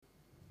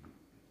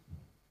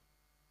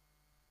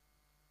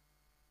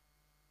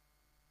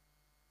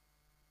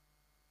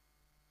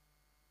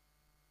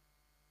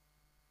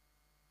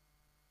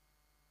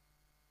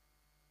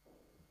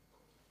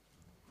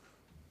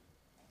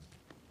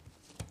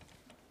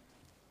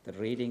The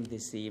reading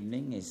this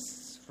evening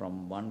is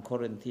from 1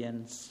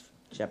 Corinthians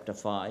chapter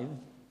 5,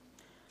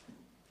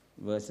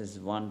 verses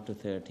 1 to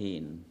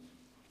 13.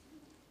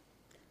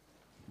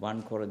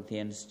 1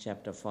 Corinthians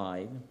chapter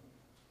 5,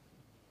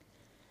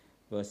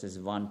 verses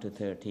 1 to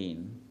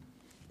 13.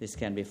 This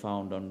can be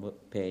found on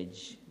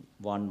page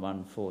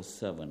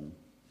 1147.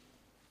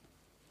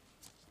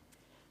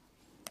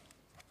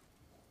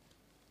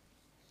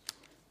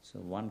 So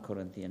 1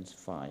 Corinthians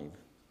 5,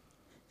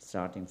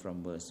 starting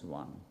from verse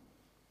 1.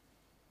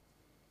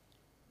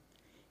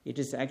 It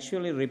is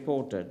actually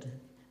reported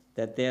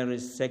that there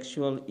is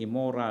sexual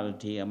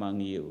immorality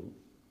among you,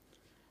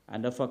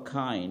 and of a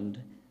kind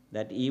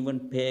that even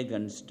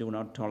pagans do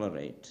not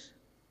tolerate.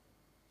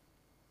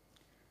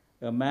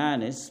 A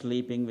man is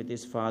sleeping with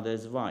his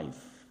father's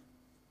wife,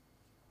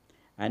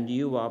 and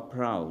you are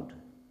proud.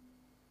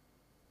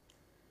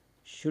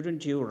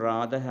 Shouldn't you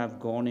rather have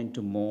gone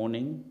into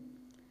mourning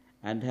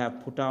and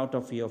have put out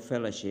of your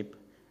fellowship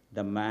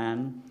the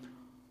man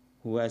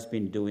who has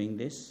been doing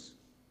this?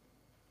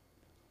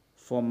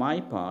 For my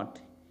part,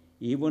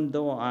 even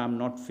though I am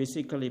not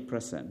physically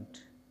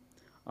present,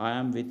 I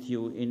am with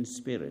you in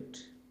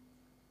spirit.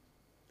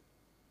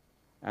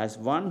 As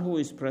one who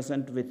is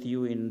present with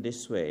you in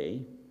this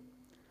way,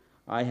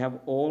 I have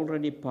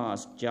already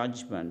passed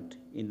judgment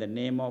in the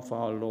name of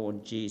our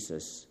Lord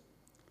Jesus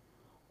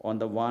on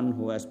the one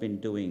who has been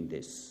doing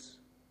this.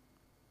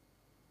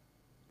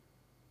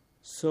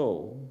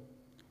 So,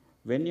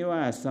 when you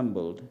are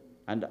assembled,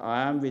 and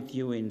I am with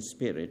you in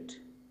spirit,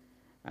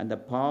 and the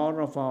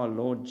power of our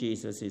Lord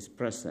Jesus is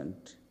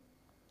present,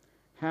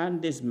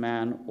 hand this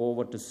man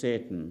over to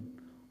Satan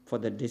for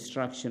the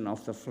destruction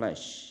of the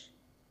flesh,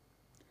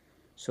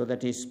 so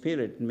that his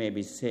spirit may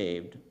be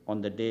saved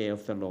on the day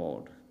of the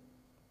Lord.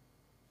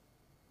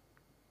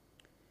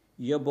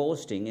 Your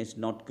boasting is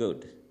not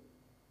good.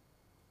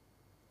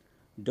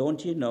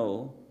 Don't you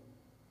know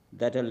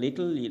that a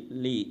little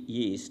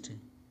yeast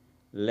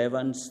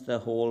leavens the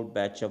whole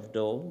batch of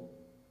dough?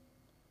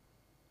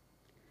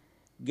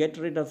 Get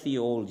rid of the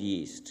old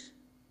yeast,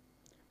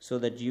 so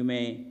that you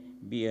may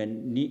be a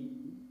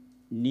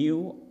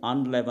new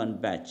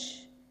unleavened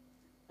batch,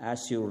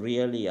 as you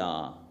really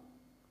are.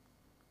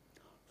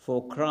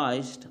 For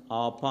Christ,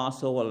 our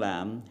Passover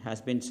lamb, has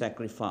been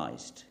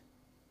sacrificed.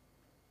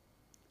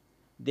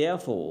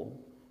 Therefore,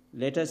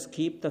 let us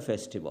keep the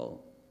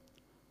festival,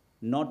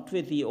 not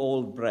with the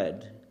old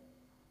bread,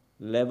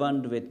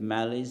 leavened with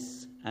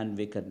malice and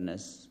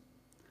wickedness,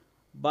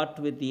 but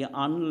with the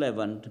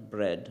unleavened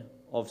bread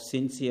of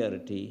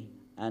sincerity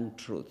and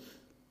truth.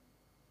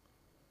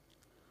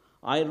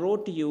 I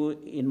wrote to you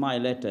in my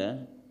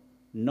letter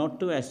not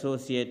to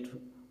associate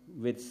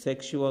with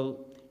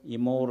sexual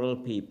immoral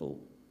people,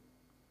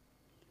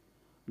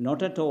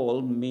 not at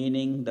all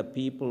meaning the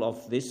people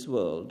of this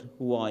world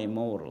who are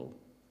immoral,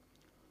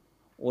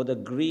 or the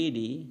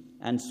greedy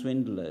and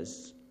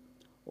swindlers,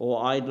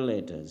 or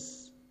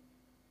idolaters.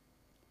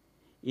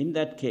 In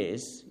that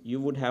case,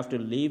 you would have to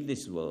leave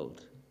this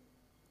world.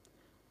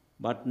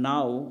 But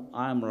now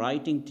I am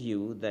writing to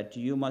you that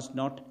you must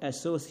not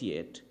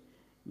associate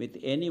with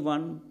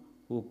anyone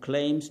who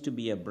claims to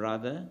be a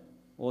brother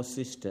or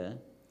sister,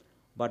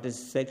 but is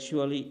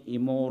sexually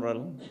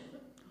immoral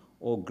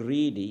or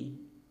greedy,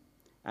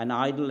 an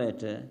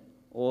idolater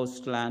or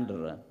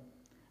slanderer,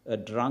 a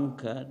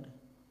drunkard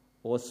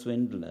or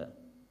swindler.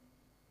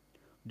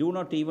 Do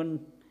not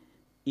even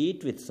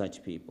eat with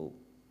such people.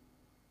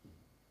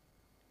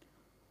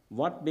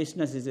 What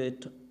business is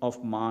it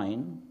of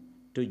mine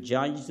to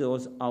judge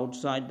those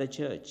outside the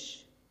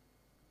church?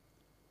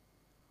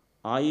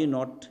 Are you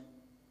not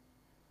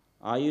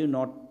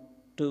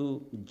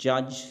to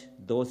judge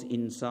those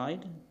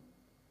inside?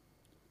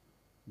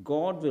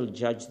 God will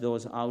judge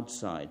those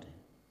outside.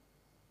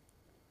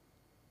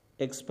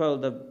 Expel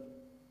the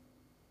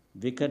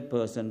wicked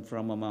person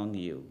from among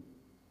you.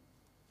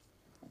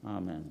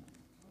 Amen.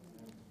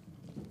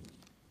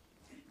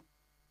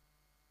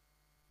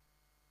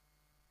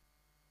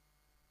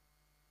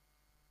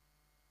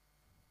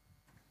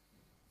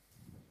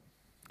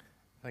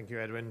 Thank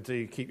you, Edwin.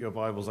 Do keep your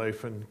Bibles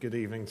open. Good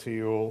evening to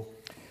you all.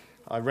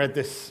 I read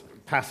this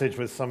passage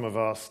with some of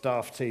our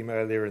staff team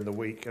earlier in the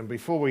week, and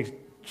before we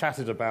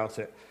chatted about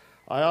it,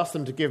 I asked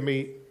them to give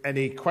me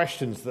any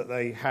questions that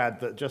they had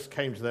that just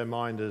came to their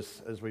mind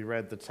as we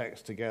read the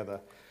text together.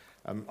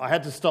 I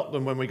had to stop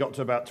them when we got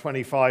to about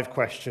 25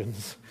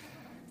 questions.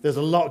 There's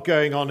a lot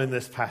going on in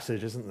this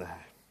passage, isn't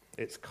there?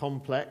 It's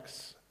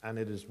complex and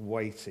it is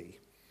weighty.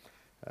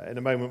 In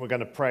a moment, we're going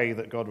to pray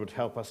that God would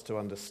help us to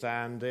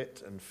understand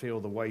it and feel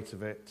the weight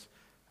of it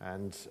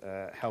and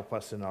help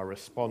us in our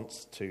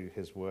response to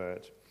his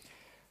word.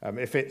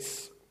 If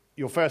it's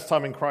your first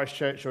time in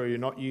Christchurch or you're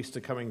not used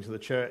to coming to the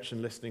church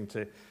and listening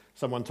to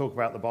someone talk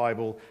about the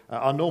Bible,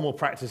 our normal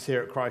practice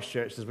here at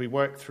Christchurch is we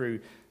work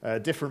through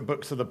different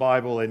books of the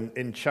Bible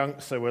in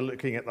chunks. So we're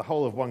looking at the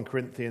whole of 1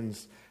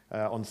 Corinthians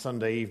on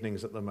Sunday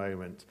evenings at the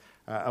moment.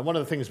 And one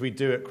of the things we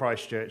do at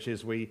Christchurch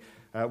is we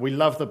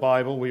love the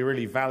Bible, we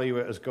really value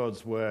it as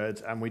God's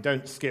word, and we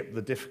don't skip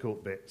the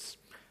difficult bits.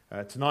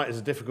 Tonight is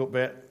a difficult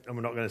bit, and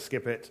we're not going to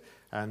skip it,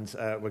 and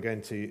we're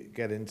going to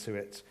get into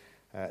it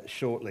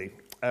shortly.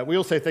 We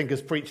also think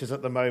as preachers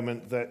at the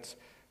moment that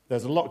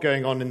there's a lot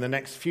going on in the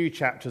next few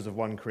chapters of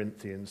 1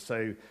 Corinthians,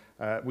 so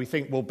we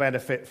think we'll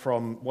benefit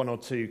from one or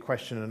two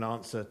question and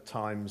answer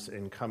times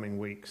in coming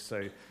weeks.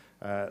 So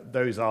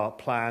those are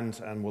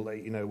planned, and we'll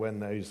let you know when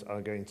those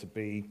are going to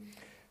be.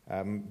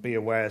 Be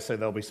aware, so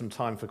there'll be some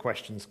time for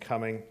questions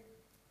coming.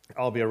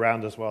 I'll be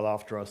around as well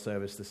after our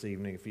service this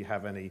evening if you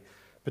have any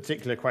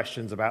particular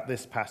questions about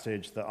this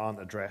passage that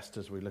aren't addressed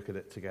as we look at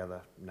it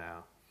together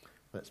now.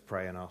 Let's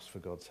pray and ask for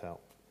God's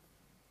help.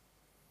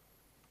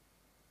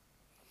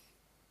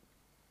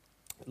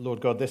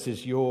 Lord God, this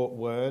is your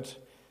word.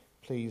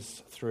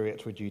 Please, through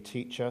it, would you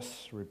teach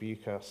us,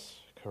 rebuke us,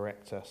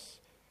 correct us,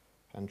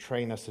 and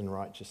train us in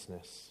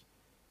righteousness,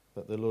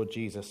 that the Lord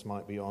Jesus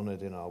might be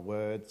honoured in our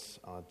words,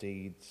 our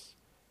deeds,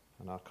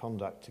 and our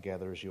conduct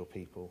together as your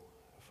people.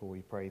 For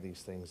we pray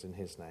these things in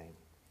his name.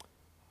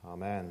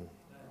 Amen.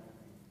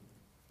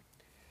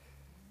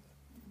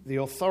 The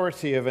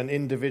authority of an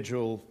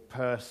individual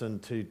person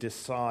to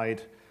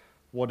decide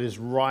what is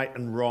right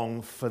and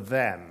wrong for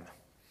them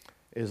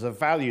is a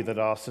value that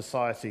our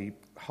society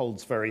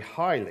holds very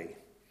highly.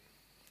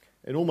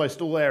 In almost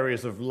all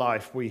areas of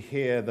life, we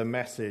hear the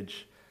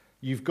message,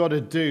 you've got to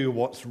do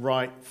what's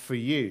right for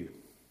you.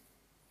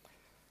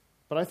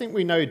 But I think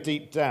we know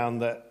deep down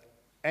that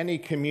any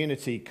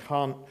community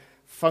can't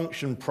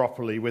function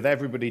properly with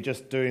everybody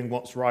just doing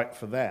what's right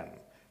for them.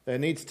 There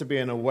needs to be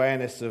an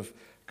awareness of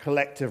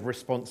collective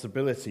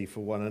responsibility for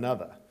one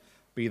another,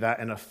 be that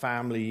in a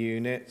family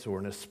unit or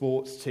in a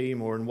sports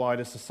team or in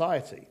wider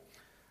society.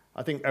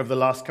 I think over the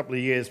last couple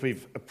of years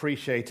we've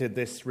appreciated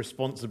this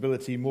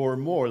responsibility more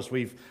and more as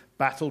we've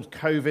battled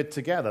COVID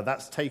together.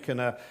 That's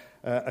taken a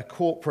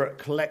corporate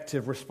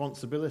collective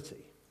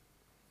responsibility.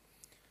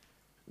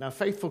 Now,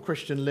 faithful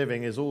Christian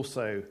living is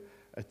also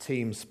a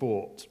team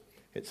sport.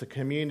 It's a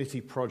community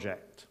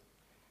project.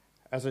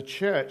 As a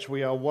church,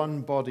 we are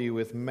one body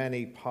with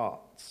many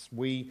parts.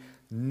 We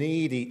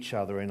need each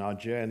other in our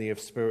journey of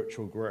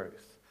spiritual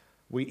growth.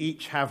 We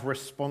each have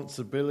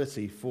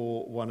responsibility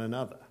for one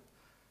another.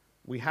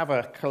 We have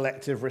a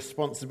collective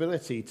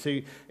responsibility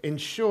to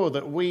ensure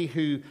that we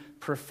who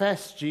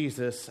profess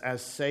Jesus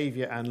as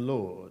Saviour and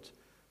Lord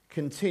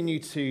continue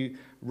to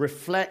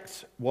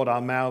reflect what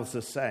our mouths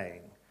are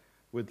saying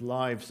with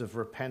lives of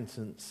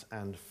repentance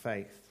and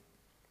faith.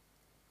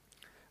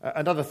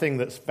 Another thing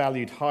that's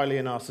valued highly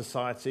in our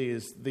society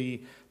is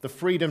the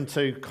freedom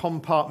to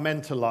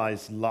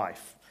compartmentalize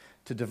life,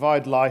 to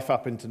divide life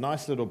up into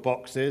nice little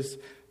boxes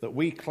that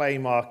we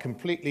claim are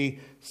completely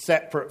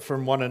separate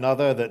from one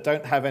another, that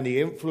don't have any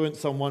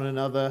influence on one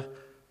another.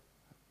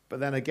 But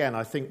then again,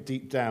 I think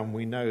deep down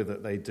we know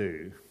that they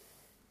do.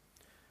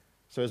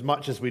 So as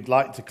much as we'd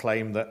like to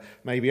claim that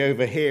maybe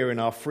over here in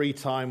our free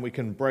time we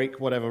can break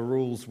whatever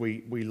rules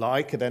we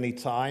like at any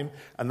time,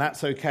 and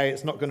that's okay,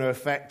 it's not going to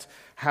affect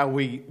how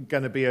we're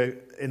going to be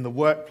in the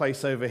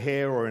workplace over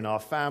here or in our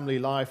family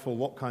life or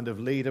what kind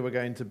of leader we're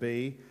going to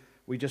be.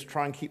 We just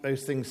try and keep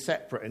those things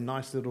separate in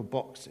nice little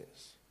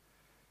boxes.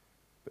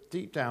 But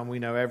deep down we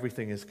know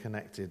everything is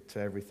connected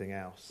to everything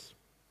else.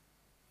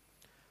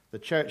 The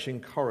church in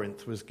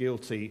Corinth was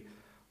guilty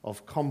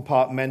of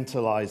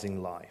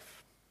compartmentalizing life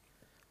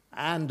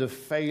and of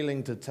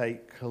failing to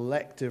take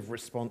collective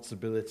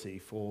responsibility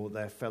for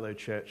their fellow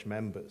church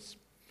members.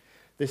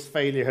 This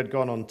failure had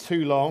gone on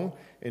too long,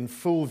 in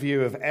full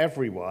view of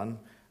everyone,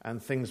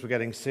 and things were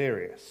getting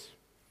serious.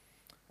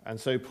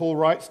 And so Paul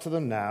writes to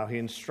them now, he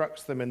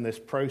instructs them in this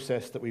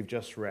process that we've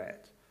just read,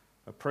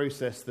 a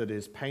process that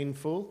is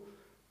painful,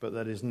 but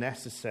that is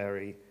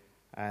necessary,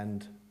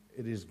 and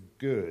it is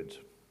good.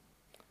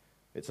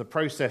 It's a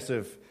process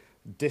of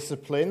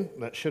discipline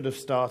that should have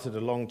started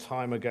a long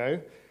time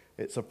ago.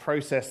 It's a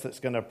process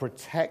that's going to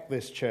protect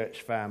this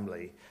church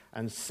family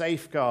and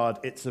safeguard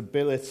its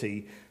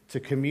ability to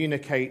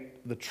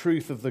communicate the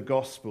truth of the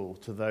gospel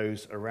to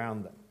those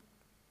around them.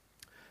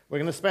 We're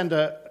going to spend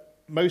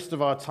most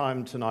of our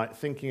time tonight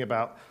thinking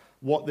about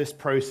what this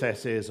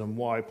process is and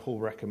why Paul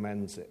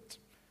recommends it.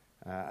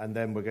 And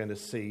then we're going to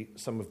see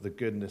some of the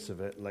goodness of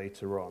it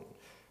later on.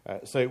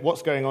 So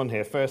what's going on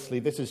here? Firstly,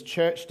 this is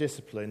church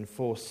discipline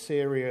for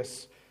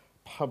serious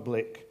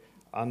public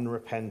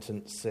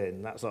unrepentant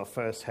sin. That's our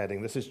first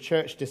heading. This is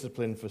church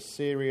discipline for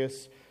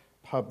serious,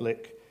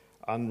 public,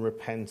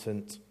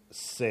 unrepentant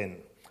sin.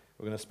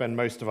 We're going to spend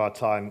most of our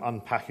time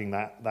unpacking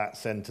that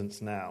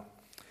sentence now.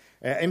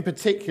 In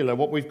particular,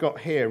 what we've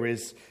got here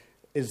is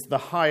the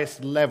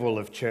highest level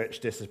of church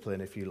discipline,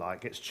 if you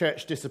like. It's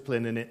church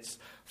discipline in its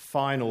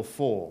final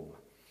form.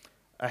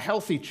 A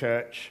healthy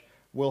church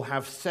will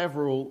have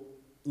several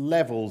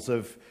levels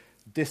of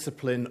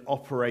discipline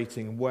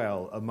operating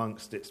well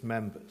amongst its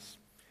members.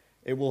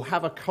 It will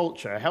have a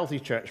culture, a healthy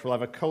church will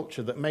have a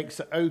culture that makes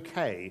it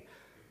okay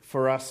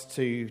for us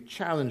to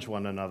challenge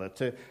one another,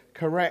 to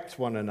correct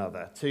one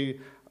another, to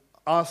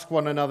ask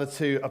one another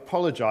to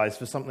apologize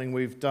for something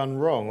we've done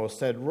wrong or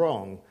said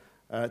wrong,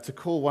 to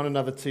call one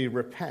another to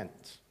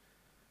repent.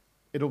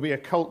 It'll be a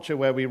culture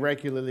where we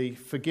regularly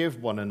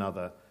forgive one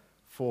another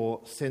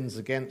for sins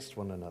against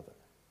one another.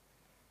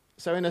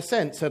 So in a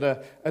sense, at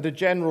a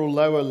general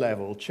lower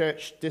level,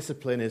 church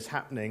discipline is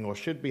happening or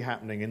should be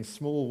happening in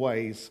small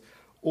ways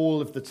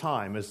all of the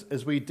time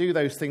as we do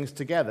those things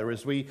together,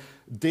 as we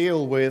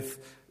deal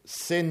with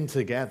sin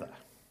together.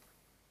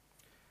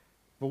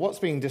 But what's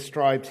being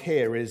described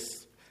here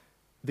is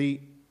the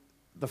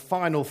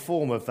final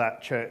form of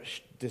that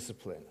church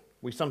discipline.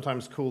 We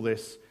sometimes call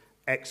this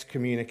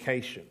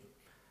excommunication.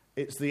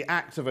 It's the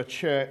act of a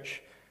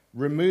church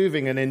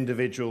removing an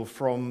individual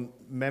from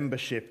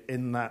membership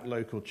in that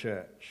local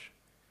church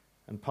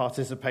and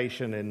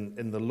participation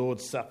in the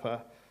Lord's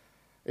Supper.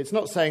 It's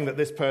not saying that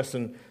this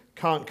person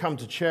can't come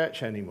to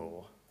church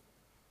anymore,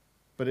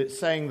 but it's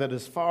saying that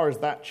as far as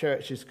that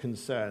church is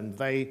concerned,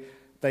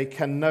 they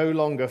can no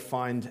longer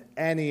find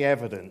any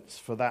evidence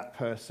for that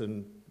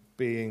person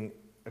being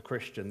a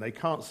Christian. They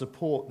can't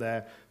support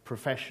their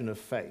profession of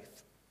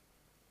faith.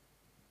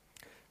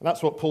 And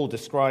that's what Paul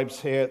describes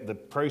here, the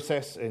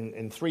process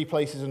in 3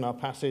 places in our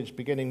passage,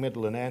 beginning,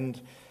 middle, and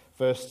end.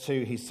 Verse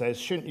 2, he says,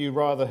 "Shouldn't you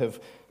rather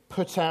have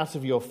put out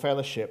of your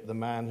fellowship the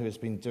man who has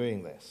been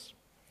doing this?"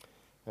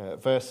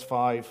 Verse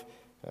 5,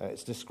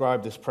 it's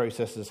described this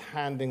process as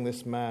handing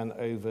this man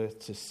over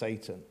to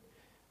Satan.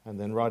 And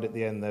then right at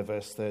the end there,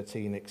 verse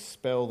 13,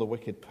 "Expel the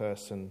wicked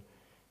person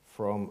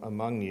from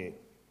among you."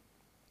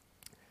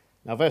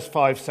 Now, verse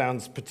 5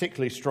 sounds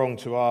particularly strong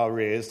to our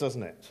ears,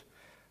 doesn't it?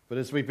 But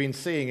as we've been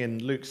seeing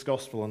in Luke's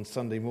Gospel on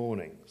Sunday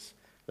mornings,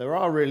 there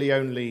are really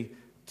only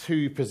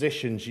 2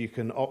 positions you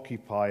can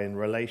occupy in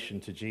relation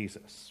to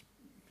Jesus.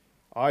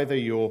 Either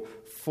you're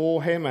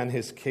for him and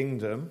his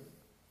kingdom,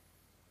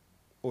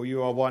 or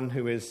you are one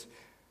who is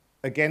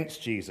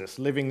against Jesus,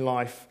 living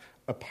life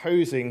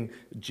opposing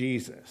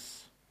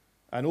Jesus.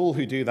 And all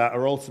who do that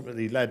are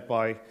ultimately led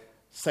by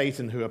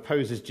Satan, who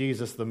opposes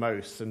Jesus the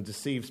most and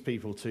deceives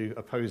people to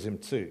oppose him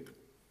too.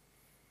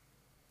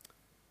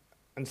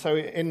 And so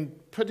in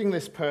putting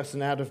this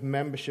person out of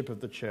membership of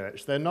the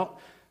church, they're not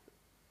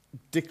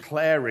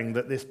declaring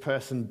that this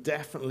person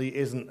definitely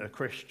isn't a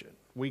Christian.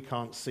 We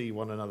can't see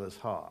one another's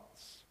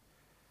hearts.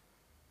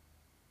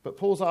 But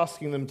Paul's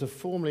asking them to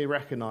formally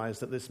recognize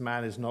that this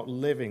man is not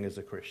living as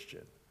a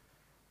Christian.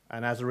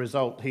 And as a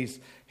result,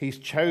 he's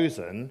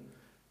chosen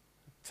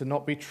to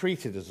not be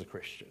treated as a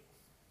Christian.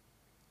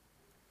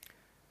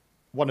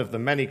 One of the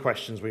many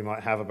questions we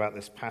might have about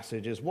this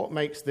passage is, what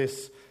makes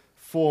this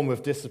form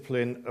of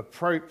discipline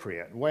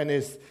appropriate? When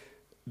is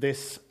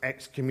this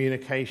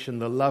excommunication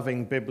the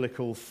loving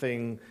biblical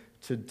thing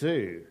to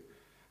do?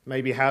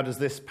 Maybe how does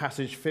this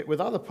passage fit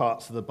with other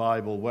parts of the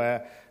Bible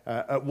where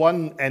at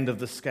one end of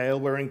the scale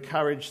we're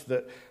encouraged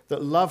that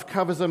love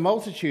covers a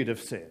multitude of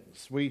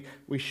sins? We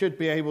should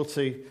be able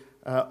to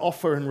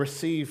offer and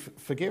receive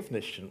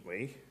forgiveness, shouldn't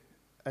we?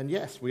 And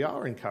yes, we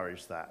are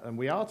encouraged that, and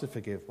we are to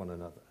forgive one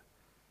another.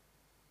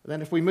 And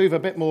then if we move a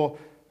bit more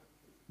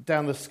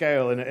down the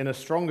scale in a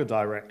stronger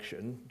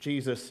direction,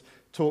 Jesus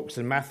talks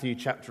in Matthew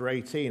chapter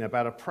 18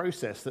 about a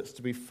process that's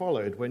to be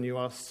followed when you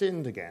are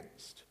sinned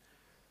against.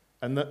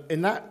 And that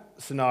in that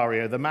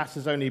scenario, the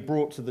matter's only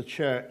brought to the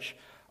church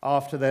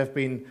after there have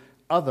been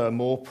other,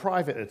 more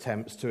private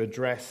attempts to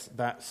address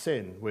that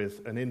sin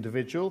with an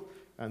individual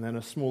and then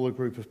a smaller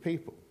group of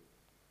people.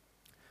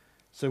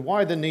 So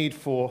why the need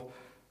for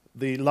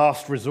the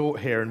last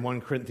resort here in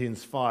 1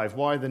 Corinthians 5?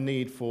 Why the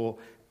need for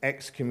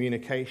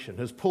excommunication?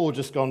 Has Paul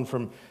just gone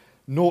from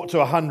 0 to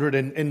 100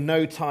 in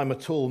no time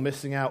at all,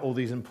 missing out all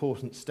these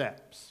important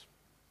steps?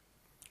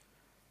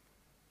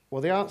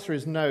 Well, the answer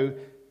is no,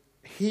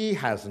 he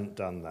hasn't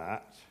done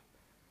that,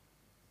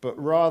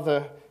 but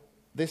rather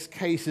this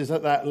case is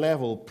at that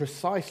level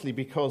precisely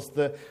because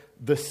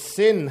the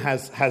sin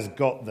has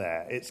got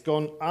there. It's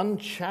gone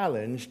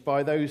unchallenged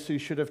by those who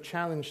should have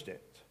challenged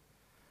it.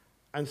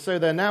 And so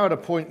they're now at a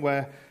point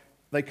where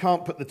they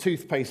can't put the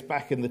toothpaste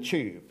back in the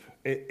tube.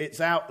 It's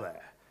out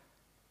there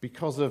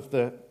because of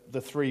the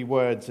 3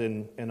 words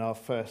in our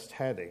first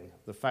heading.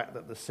 The fact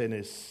that the sin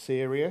is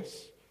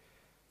serious,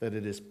 that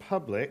it is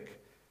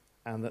public,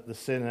 and that the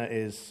sinner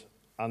is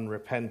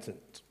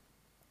unrepentant.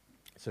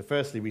 So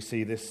firstly, we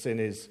see this sin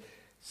is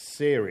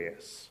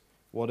serious.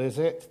 What is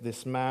it?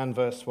 This man,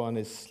 verse 1,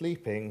 is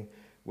sleeping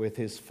with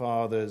his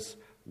father's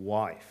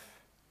wife.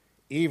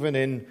 Even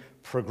in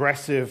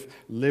progressive,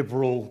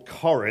 liberal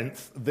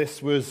Corinth,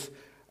 this was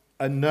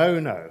a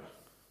no-no.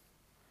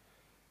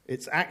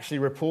 It's actually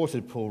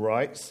reported, Paul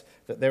writes,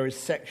 that there is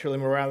sexual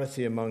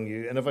immorality among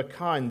you, and of a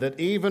kind that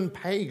even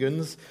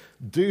pagans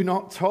do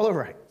not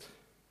tolerate.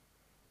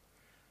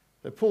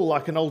 So Paul,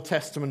 like an Old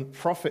Testament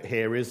prophet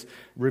here, is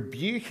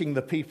rebuking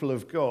the people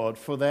of God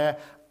for their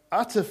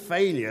utter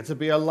failure to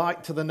be a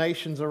light to the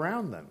nations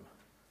around them.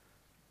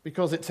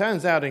 Because it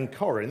turns out in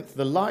Corinth,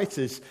 the light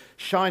is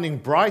shining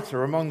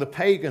brighter among the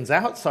pagans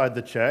outside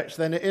the church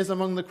than it is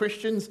among the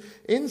Christians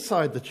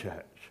inside the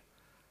church.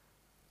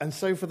 And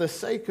so for the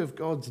sake of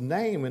God's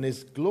name and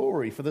his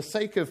glory, for the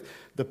sake of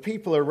the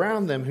people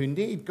around them who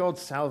need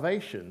God's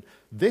salvation,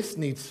 this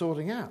needs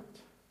sorting out.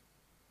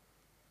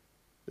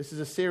 This is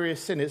a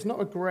serious sin. It's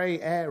not a grey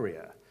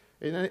area.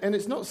 And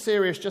it's not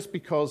serious just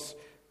because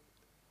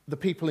the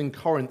people in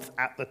Corinth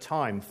at the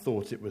time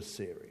thought it was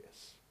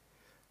serious.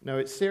 No,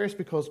 it's serious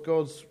because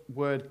God's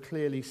word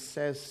clearly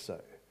says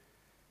so.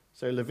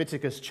 So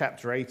Leviticus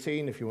chapter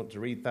 18, if you want to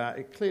read that,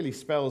 it clearly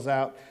spells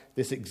out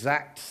this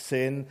exact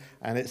sin,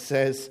 and it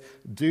says,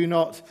 do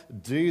not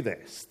do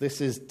this.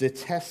 This is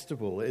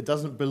detestable. It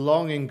doesn't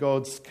belong in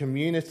God's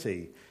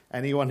community.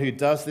 Anyone who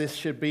does this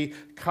should be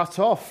cut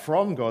off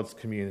from God's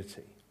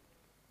community.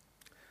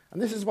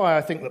 And this is why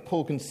I think that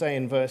Paul can say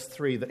in verse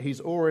 3 that he's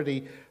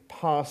already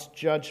passed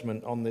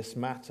judgment on this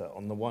matter,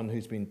 on the one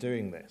who's been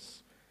doing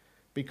this,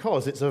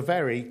 because it's a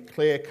very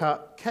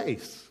clear-cut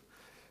case.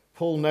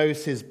 Paul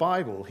knows his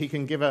Bible. He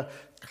can give a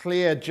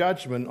clear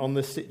judgment on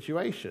the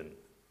situation.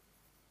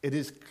 It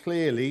is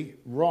clearly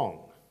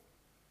wrong.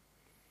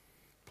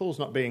 Paul's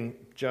not being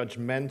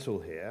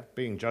judgmental here.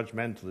 Being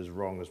judgmental is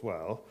wrong as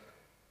well.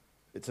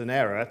 It's an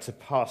error to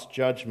pass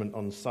judgment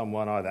on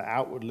someone either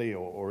outwardly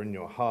or in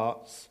your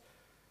hearts,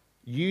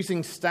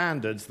 using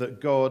standards that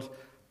God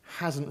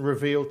hasn't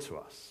revealed to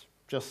us,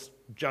 just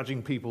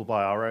judging people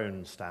by our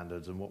own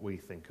standards and what we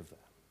think of them.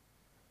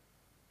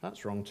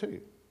 That's wrong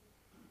too.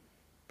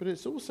 But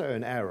it's also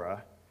an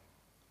error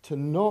to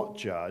not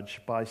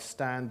judge by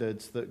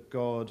standards that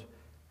God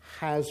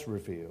has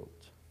revealed.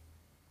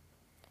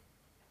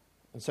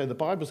 And so the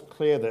Bible's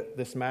clear that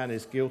this man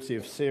is guilty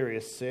of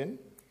serious sin.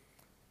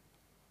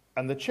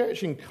 And the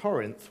church in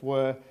Corinth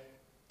were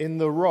in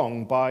the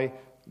wrong by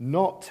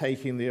not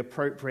taking the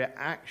appropriate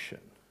action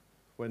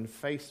when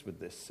faced with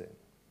this sin.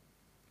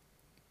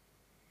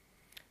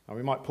 Now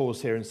we might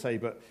pause here and say,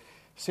 but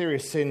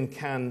serious sin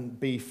can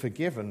be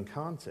forgiven,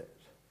 can't it?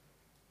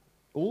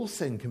 All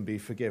sin can be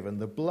forgiven.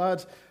 The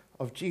blood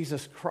of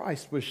Jesus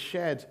Christ was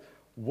shed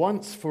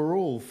once for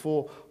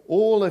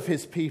all of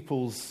his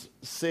people's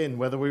sin,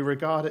 whether we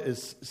regard it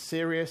as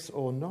serious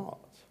or not.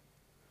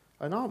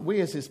 And aren't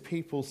we as his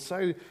people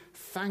so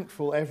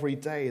thankful every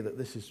day that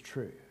this is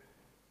true?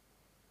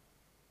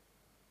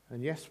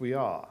 And yes, we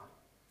are.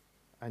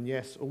 And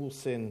yes, all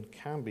sin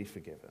can be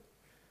forgiven.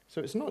 So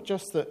it's not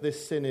just that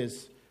this sin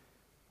is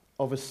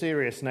of a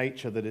serious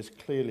nature that is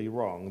clearly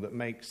wrong that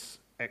makes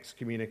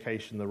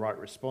excommunication the right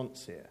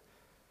response here.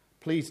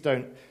 Please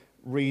don't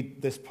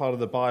read this part of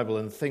the Bible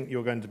and think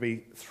you're going to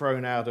be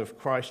thrown out of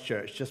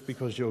Christchurch just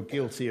because you're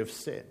guilty of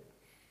sin,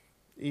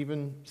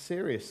 even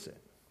serious sin.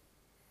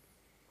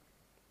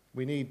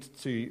 We need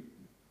to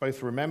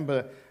both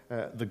remember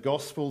the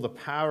gospel, the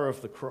power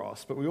of the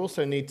cross, but we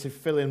also need to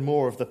fill in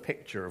more of the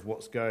picture of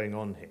what's going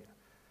on here.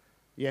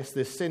 Yes,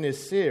 this sin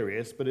is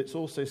serious, but it's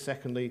also,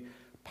 secondly,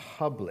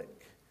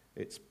 public.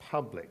 It's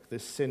public.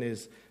 This sin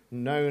is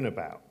known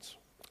about,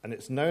 and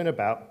it's known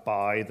about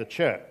by the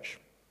church.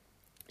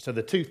 So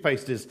the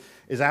toothpaste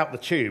is out the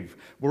tube.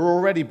 We're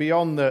already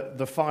beyond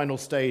the final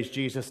stage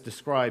Jesus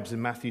describes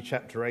in Matthew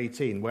chapter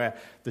 18, where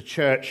the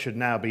church should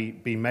now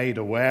be made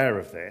aware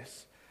of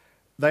this.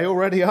 They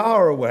already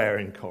are aware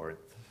in Corinth.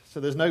 So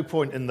there's no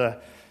point in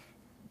the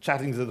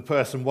chatting to the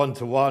person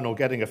one-to-one or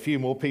getting a few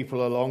more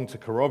people along to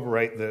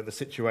corroborate the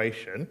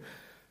situation.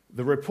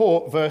 The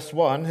report, verse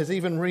 1, has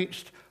even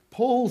reached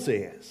Paul's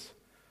ears.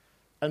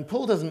 And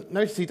Paul doesn't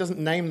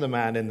name the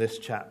man in this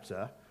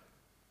chapter,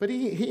 but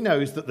he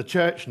knows that the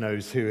church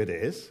knows who it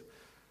is,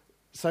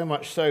 so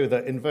much so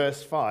that in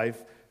verse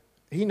 5,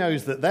 he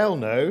knows that they'll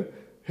know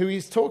who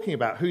he's talking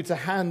about, who to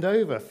hand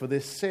over for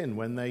this sin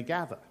when they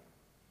gather.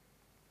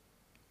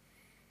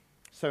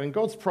 So in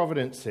God's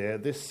providence here,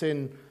 this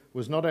sin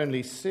was not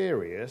only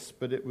serious,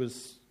 but it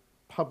was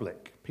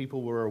public.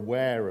 People were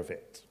aware of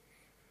it.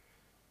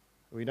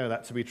 We know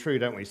that to be true,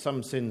 don't we?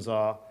 Some sins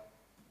are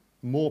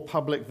more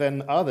public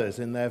than others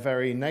in their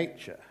very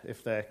nature.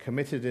 If they're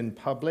committed in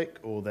public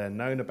or they're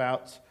known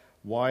about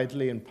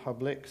widely in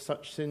public,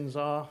 such sins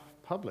are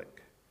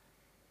public.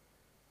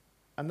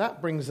 And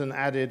that brings an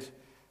added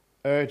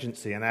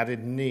urgency, an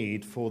added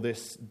need for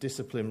this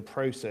discipline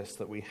process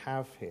that we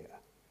have here.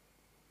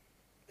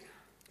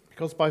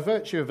 Because by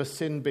virtue of a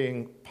sin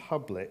being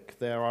public,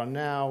 there are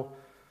now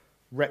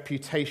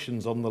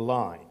reputations on the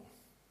line.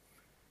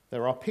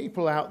 There are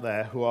people out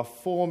there who are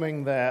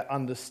forming their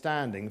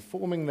understanding,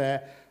 forming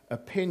their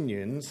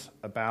opinions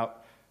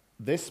about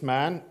this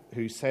man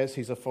who says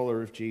he's a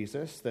follower of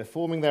Jesus. They're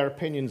forming their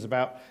opinions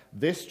about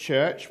this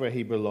church where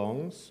he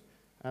belongs,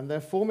 and they're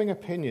forming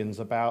opinions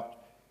about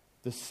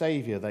the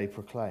Savior they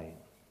proclaim.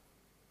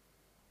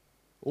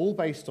 All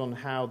based on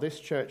how this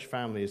church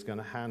family is going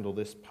to handle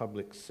this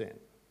public sin.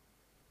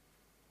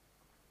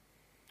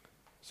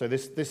 So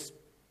this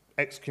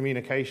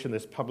excommunication,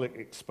 this public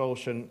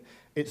expulsion,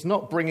 it's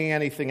not bringing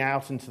anything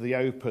out into the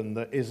open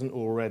that isn't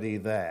already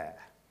there.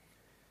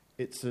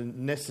 It's a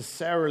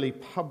necessarily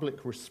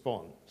public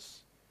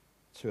response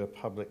to a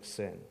public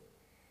sin.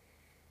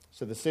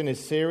 So the sin is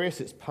serious,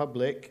 it's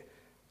public,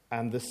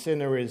 and the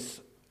sinner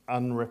is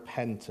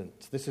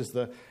unrepentant. This is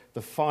the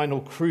final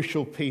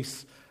crucial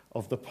piece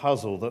of the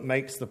puzzle that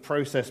makes the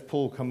process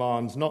Paul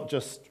commands not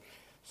just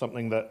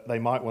something that they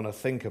might want to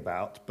think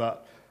about,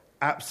 but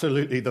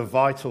absolutely the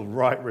vital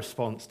right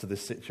response to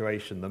this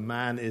situation. The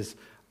man is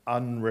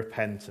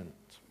unrepentant.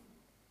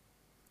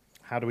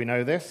 How do we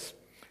know this?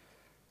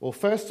 Well,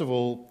 first of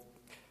all,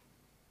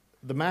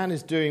 the man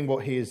is doing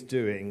what he is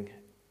doing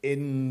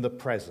in the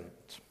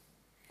present.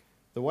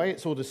 The way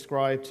it's all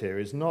described here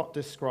is not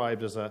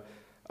described as a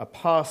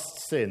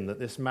past sin that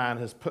this man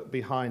has put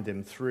behind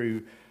him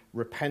through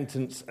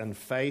repentance and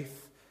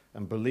faith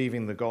and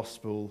believing the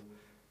gospel.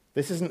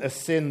 This isn't a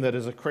sin that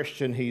as a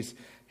Christian he's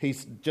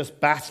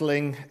just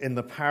battling in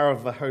the power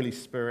of the Holy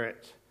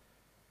Spirit.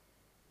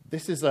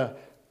 This is a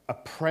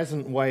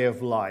present way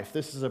of life.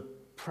 This is a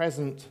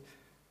present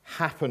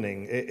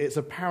happening. It's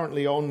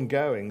apparently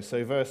ongoing.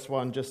 So verse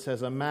 1 just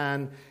says, a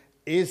man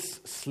is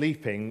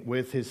sleeping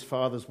with his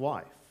father's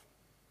wife.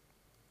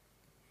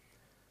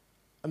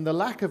 And the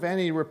lack of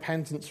any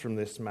repentance from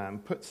this man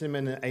puts him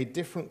in a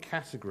different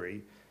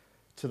category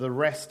to the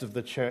rest of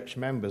the church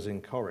members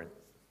in Corinth.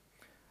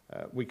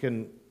 We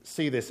can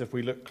see this if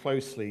we look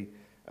closely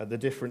at the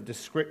different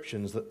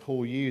descriptions that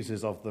Paul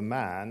uses of the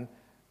man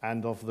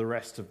and of the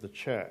rest of the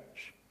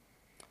church.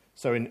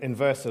 So in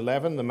verse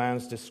 11, the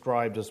man's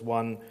described as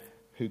one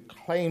who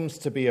claims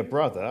to be a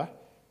brother,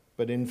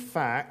 but in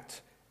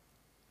fact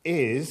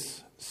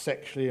is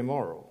sexually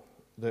immoral.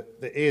 The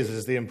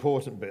is the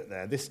important bit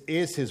there. This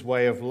is his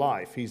way of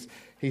life. He's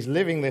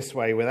living this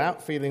way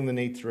without feeling the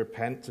need to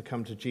repent, to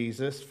come to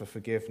Jesus for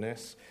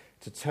forgiveness,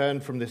 to turn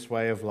from this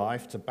way of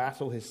life, to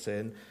battle his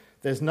sin.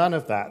 There's none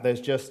of that.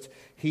 There's just,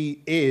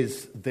 he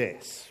is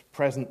this,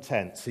 present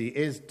tense. He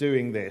is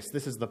doing this.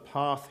 This is the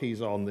path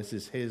he's on. This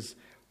is his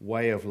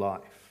way of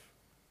life.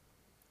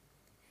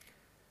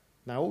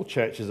 Now, all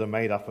churches are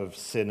made up of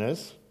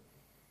sinners.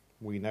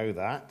 We know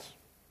that.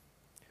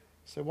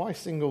 So why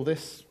single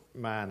this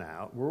man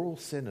out? We're all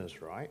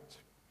sinners, right?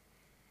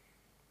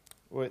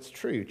 Well, it's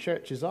true.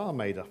 Churches are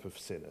made up of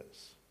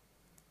sinners.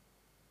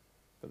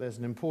 But there's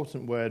an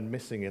important word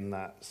missing in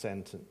that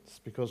sentence,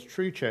 because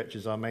true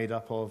churches are made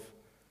up of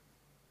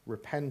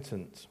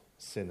repentant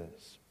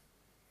sinners.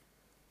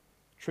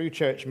 True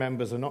church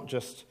members are not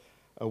just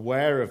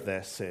aware of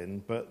their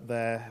sin, but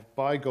they're,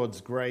 by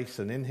God's grace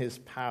and in his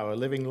power,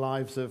 living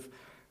lives of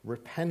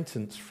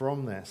repentance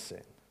from their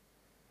sin.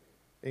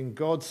 In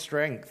God's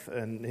strength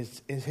and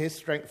in his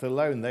strength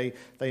alone,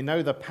 they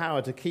know the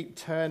power to keep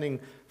turning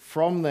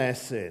from their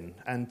sin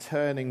and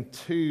turning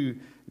to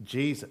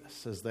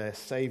Jesus as their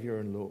Savior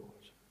and Lord.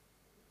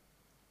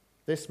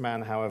 This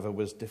man, however,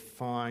 was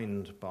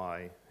defined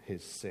by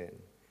his sin.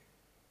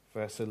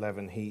 Verse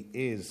 11, he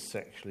is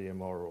sexually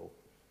immoral.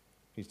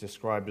 He's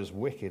described as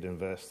wicked in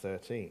verse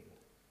 13.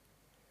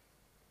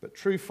 But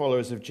true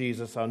followers of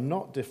Jesus are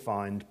not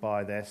defined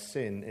by their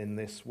sin in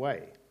this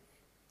way.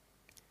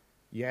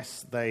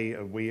 Yes,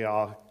 we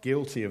are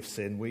guilty of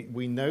sin.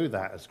 We know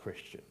that as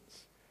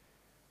Christians.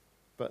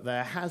 But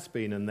there has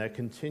been and there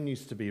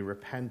continues to be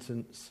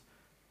repentance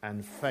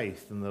and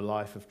faith in the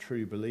life of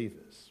true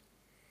believers.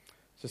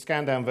 So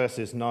scan down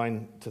verses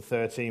 9 to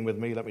 13 with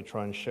me. Let me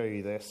try and show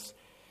you this.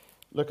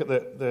 Look at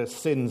the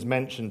sins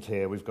mentioned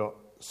here. We've got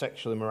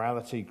sexual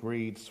immorality,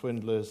 greed,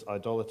 swindlers,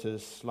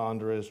 idolaters,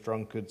 slanderers,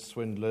 drunkards,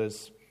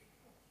 swindlers.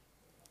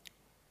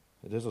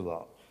 It is a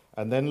lot.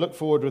 And then look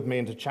forward with me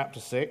into chapter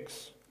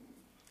 6.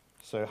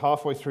 So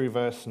halfway through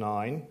verse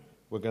 9,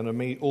 we're going to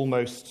meet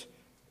almost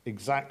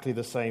exactly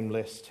the same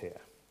list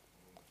here.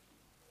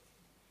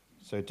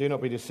 So do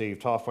not be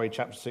deceived. Halfway,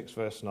 chapter 6,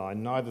 verse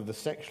 9. Neither the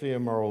sexually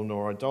immoral,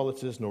 nor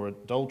idolaters, nor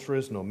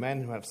adulterers, nor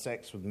men who have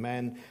sex with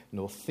men,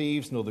 nor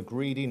thieves, nor the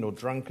greedy, nor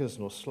drunkards,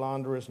 nor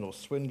slanderers, nor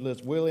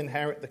swindlers will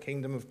inherit the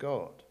kingdom of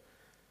God.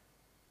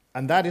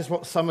 And that is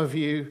what some of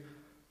you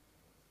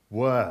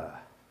were.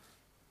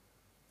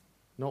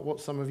 Not what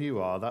some of you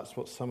are, that's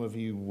what some of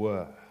you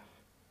were.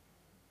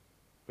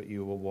 But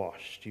you were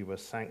washed, you were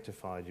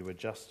sanctified, you were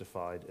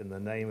justified in the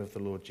name of the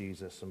Lord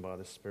Jesus and by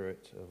the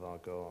Spirit of our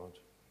God.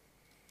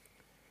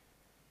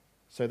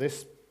 So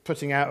this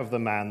putting out of the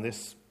man,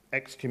 this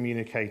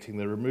excommunicating,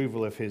 the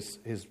removal of his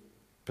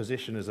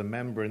position as a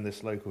member in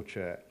this local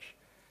church,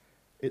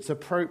 it's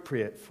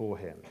appropriate for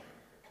him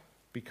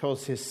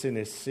because his sin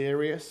is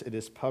serious, it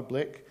is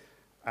public,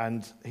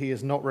 and he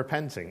is not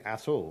repenting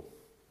at all.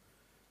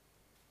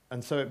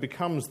 And so it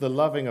becomes the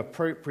loving,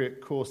 appropriate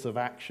course of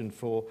action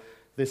for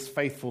this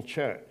faithful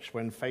church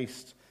when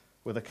faced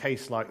with a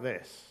case like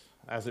this,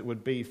 as it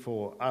would be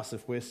for us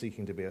if we're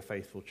seeking to be a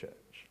faithful church.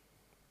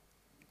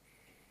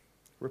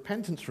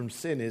 Repentance from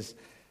sin is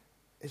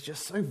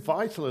just so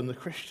vital in the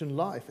Christian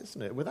life,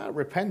 isn't it? Without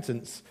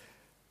repentance,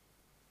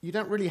 you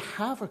don't really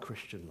have a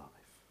Christian life.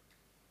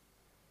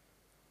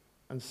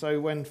 And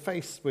so when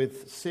faced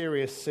with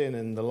serious sin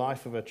in the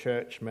life of a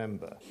church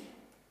member,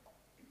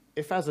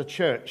 if as a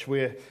church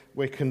we're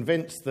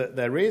convinced that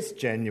there is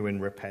genuine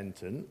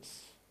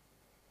repentance,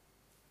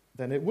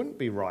 then it wouldn't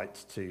be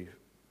right to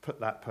put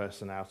that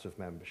person out of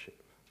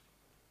membership.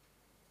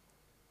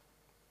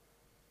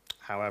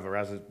 However,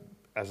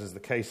 as is the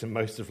case in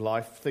most of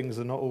life, things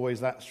are not always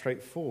that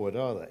straightforward,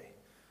 are they?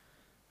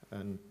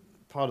 And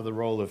part of the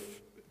role of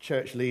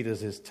church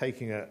leaders is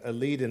taking a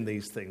lead in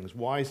these things,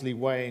 wisely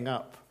weighing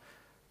up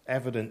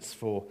evidence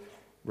for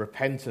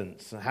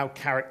repentance, and how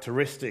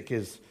characteristic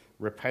is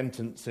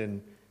repentance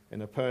in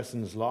a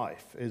person's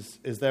life?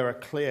 Is there a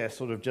clear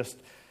sort of just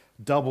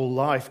double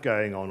life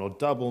going on, or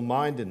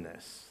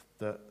double-mindedness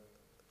that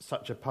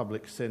such a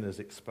public sin is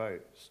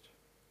exposed?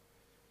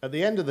 At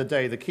the end of the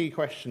day, the key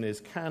question is,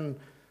 can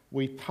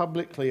we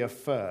publicly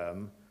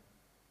affirm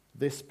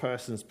this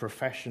person's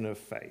profession of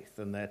faith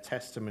and their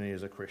testimony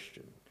as a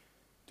Christian?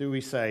 Do we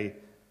say,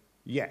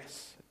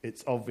 yes,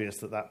 it's obvious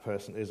that that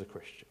person is a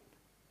Christian?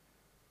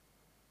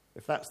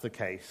 If that's the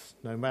case,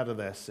 no matter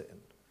their sin,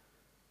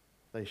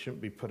 they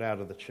shouldn't be put out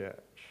of the church.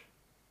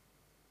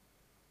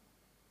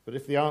 But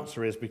if the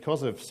answer is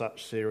because of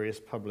such serious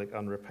public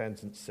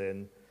unrepentant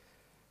sin,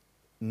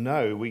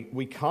 no,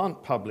 we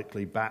can't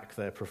publicly back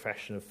their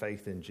profession of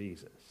faith in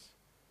Jesus,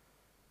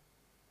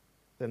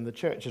 then the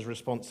church's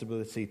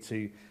responsibility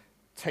to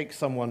take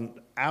someone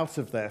out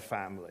of their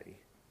family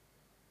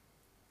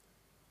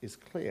is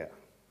clear.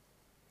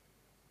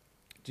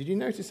 Did you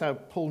notice how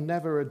Paul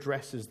never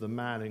addresses the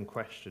man in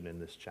question in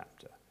this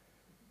chapter?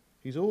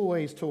 He's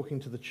always talking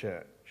to the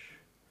church.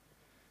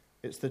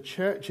 It's the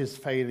church's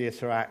failure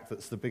to act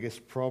that's the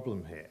biggest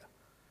problem here.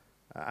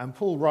 And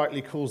Paul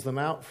rightly calls them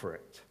out for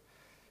it.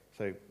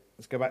 So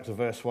let's go back to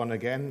verse 1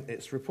 again.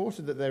 It's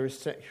reported that there is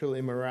sexual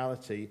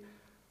immorality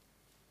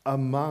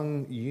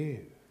among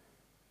you.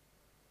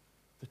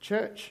 The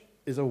church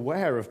is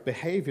aware of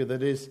behavior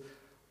that is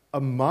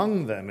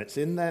among them. It's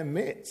in their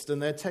midst,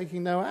 and they're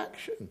taking no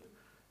action.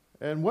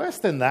 And worse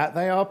than that,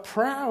 they are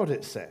proud,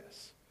 it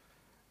says.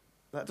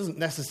 That doesn't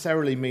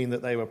necessarily mean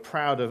that they were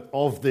proud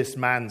of this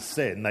man's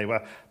sin. They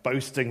were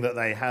boasting that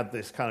they had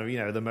this kind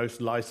of, the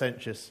most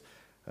licentious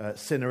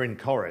sinner in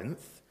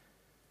Corinth.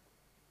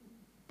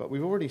 But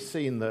we've already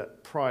seen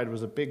that pride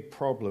was a big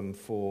problem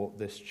for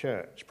this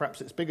church. Perhaps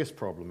its biggest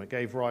problem. It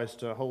gave rise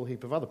to a whole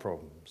heap of other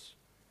problems.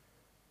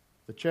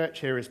 The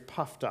church here is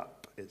puffed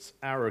up. It's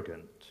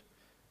arrogant.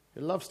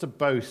 It loves to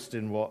boast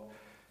in what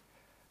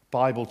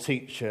Bible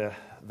teacher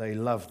they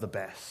love the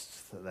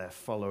best, that they're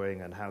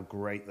following, and how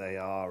great they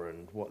are,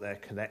 and what their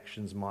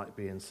connections might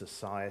be in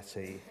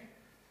society.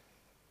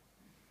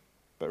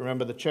 But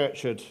remember, the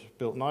church had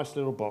built nice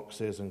little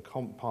boxes and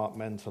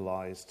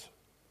compartmentalized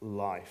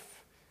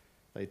life.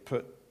 They'd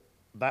put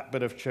that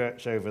bit of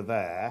church over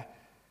there,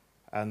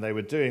 and they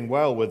were doing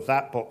well with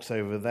that box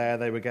over there.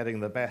 They were getting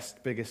the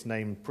best, biggest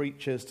named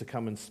preachers to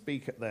come and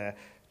speak at their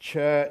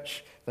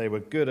church. They were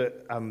good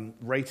at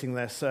rating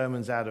their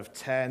sermons out of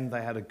 10.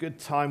 They had a good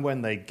time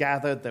when they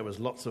gathered. There was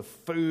lots of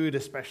food,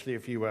 especially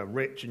if you were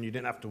rich and you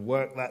didn't have to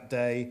work that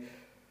day.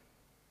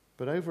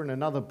 But over in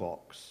another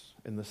box,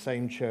 in the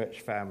same church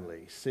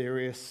family,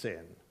 serious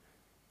sin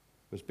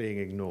was being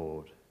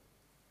ignored.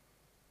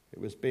 It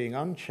was being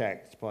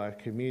unchecked by a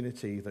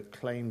community that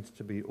claimed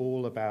to be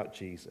all about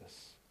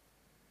Jesus.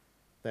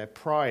 Their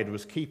pride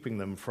was keeping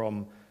them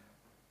from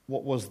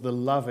what was the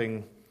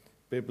loving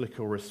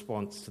biblical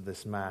response to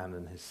this man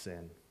and his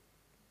sin.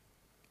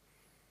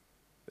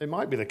 It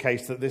might be the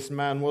case that this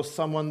man was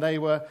someone they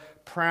were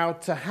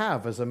proud to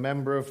have as a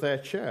member of their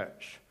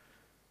church.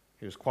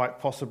 He was quite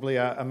possibly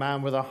a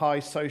man with a high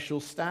social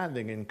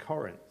standing in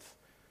Corinth.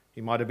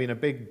 He might have been a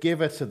big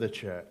giver to the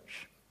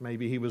church.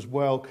 Maybe he was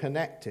well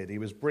connected. He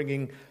was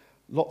bringing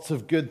lots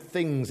of good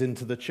things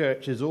into the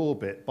church's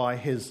orbit by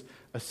his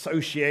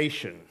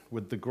association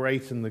with the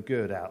great and the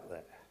good out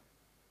there.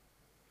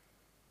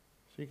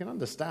 So you can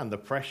understand the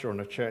pressure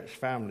on a church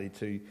family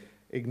to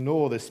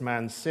ignore this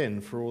man's sin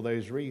for all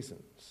those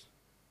reasons.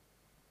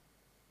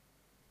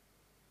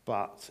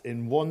 But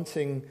in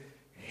wanting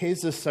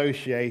his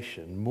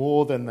association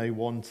more than they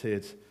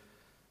wanted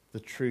the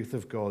truth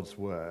of God's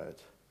word,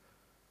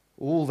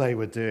 all they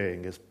were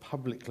doing is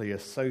publicly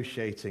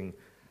associating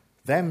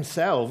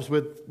themselves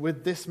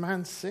with this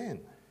man's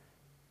sin.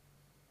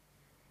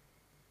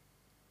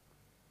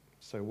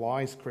 So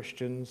wise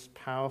Christians,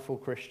 powerful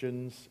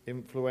Christians,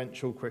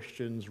 influential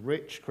Christians,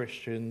 rich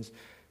Christians,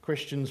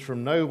 Christians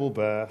from noble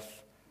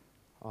birth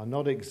are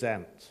not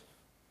exempt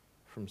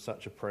from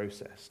such a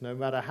process. No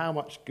matter how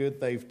much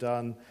good they've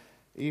done,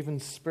 even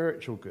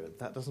spiritual good,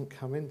 that doesn't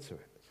come into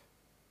it.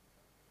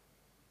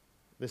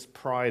 This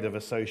pride of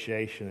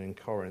association in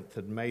Corinth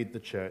had made the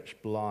church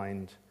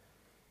blind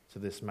to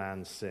this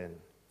man's sin.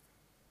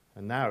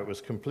 And now it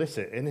was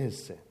complicit in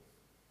his sin.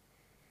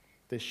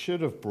 This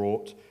should have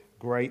brought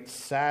great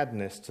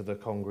sadness to the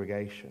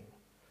congregation.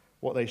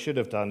 What they should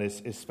have done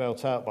is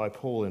spelt out by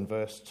Paul in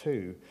verse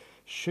 2.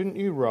 Shouldn't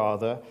you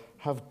rather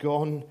have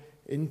gone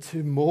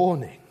into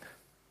mourning?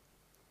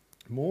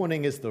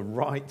 Mourning is the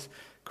right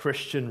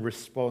Christian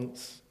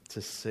response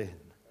to sin.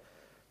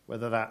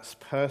 Whether that's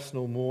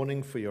personal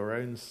mourning for your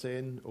own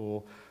sin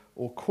or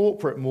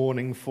corporate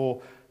mourning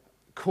for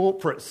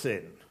corporate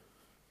sin.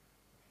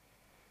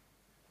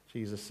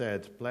 Jesus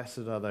said,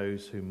 "Blessed are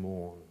those who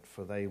mourn,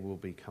 for they will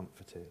be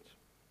comforted."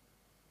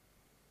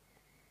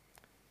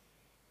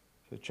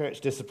 So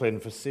church discipline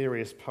for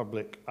serious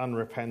public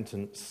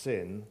unrepentant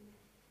sin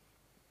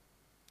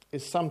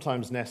is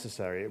sometimes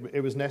necessary.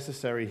 It was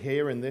necessary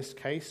here in this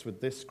case with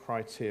this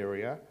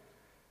criteria.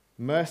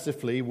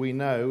 Mercifully, we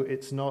know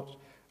it's not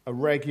a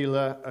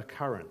regular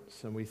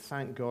occurrence, and we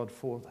thank God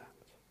for that.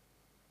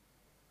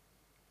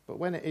 But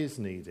when it is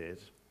needed,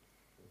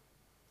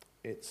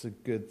 it's a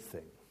good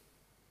thing.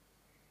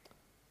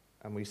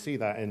 And we see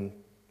that in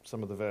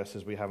some of the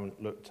verses we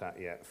haven't looked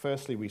at yet.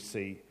 Firstly, we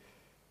see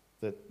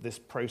that this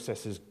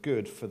process is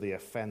good for the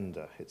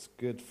offender. It's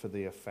good for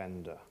the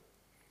offender.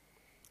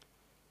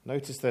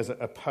 Notice there's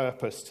a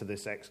purpose to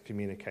this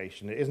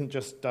excommunication. It isn't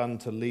just done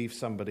to leave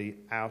somebody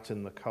out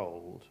in the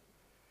cold.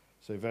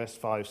 So verse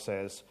 5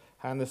 says,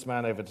 "Hand this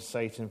man over to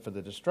Satan for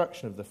the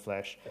destruction of the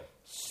flesh,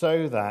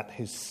 so that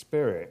his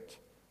spirit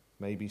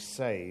may be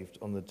saved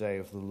on the day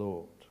of the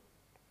Lord."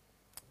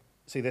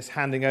 See, this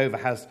handing over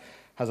has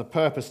a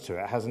purpose to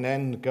it, has an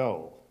end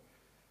goal.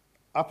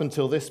 Up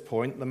until this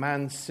point, the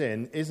man's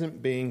sin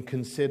isn't being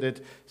considered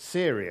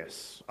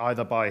serious,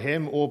 either by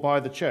him or by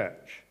the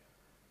church.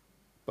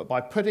 But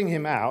by putting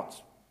him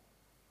out,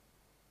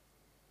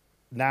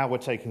 now we're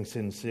taking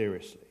sin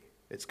seriously.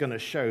 It's going to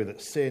show that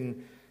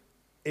sin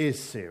is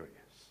serious.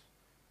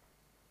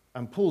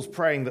 And Paul's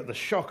praying that the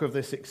shock of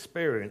this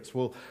experience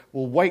will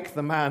wake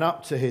the man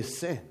up to his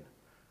sin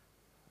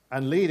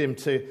and lead him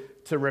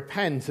to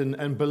repent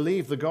and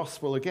believe the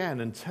gospel again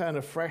and turn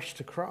afresh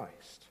to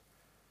Christ.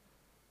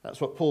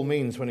 That's what Paul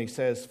means when he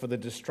says, for the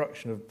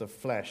destruction of the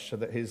flesh, so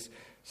that his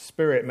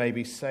spirit may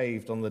be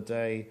saved on the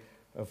day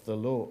of the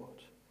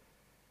Lord.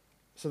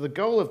 So the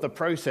goal of the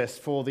process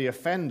for the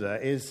offender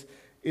is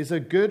a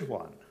good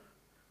one.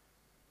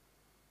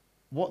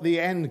 What the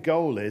end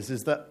goal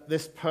is that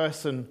this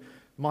person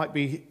might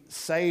be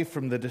saved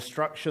from the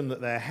destruction that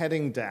they're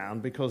heading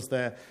down because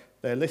they're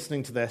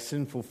listening to their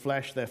sinful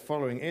flesh, they're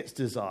following its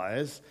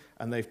desires,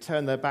 and they've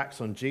turned their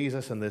backs on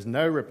Jesus and there's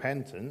no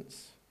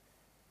repentance.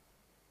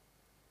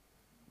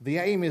 The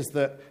aim is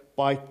that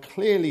by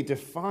clearly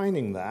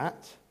defining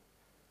that,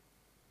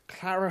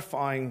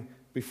 clarifying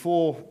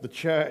before the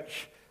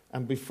church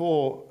and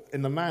before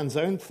in the man's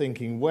own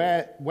thinking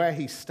where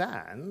he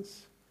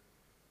stands,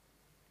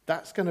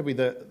 that's going to be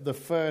the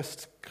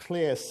first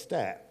clear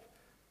step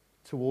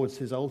towards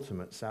his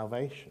ultimate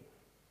salvation.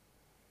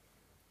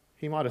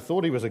 He might have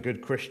thought he was a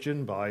good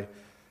Christian by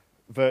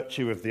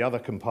virtue of the other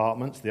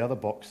compartments, the other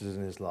boxes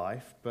in his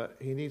life, but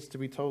he needs to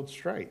be told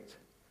straight.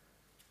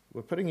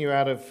 We're putting you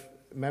out of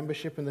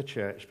membership in the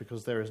church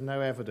because there is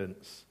no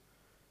evidence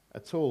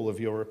at all of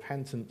your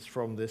repentance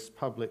from this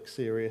public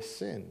serious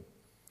sin.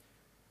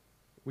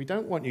 We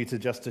don't want you to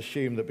just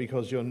assume that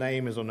because your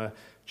name is on a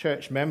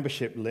church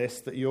membership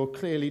list that you're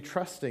clearly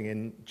trusting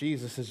in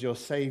Jesus as your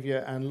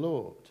Saviour and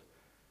Lord.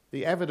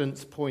 The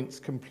evidence points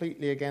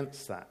completely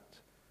against that.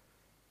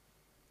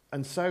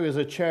 And so as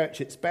a church,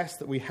 it's best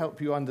that we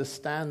help you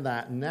understand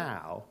that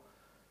now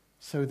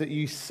so that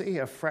you see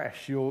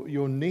afresh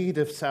your need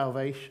of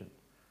salvation.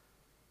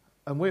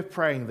 And we're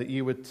praying that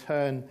you would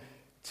turn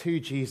to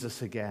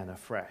Jesus again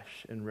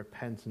afresh in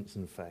repentance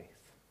and faith.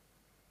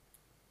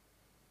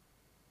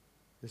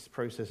 This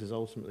process is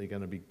ultimately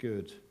going to be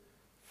good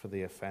for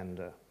the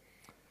offender.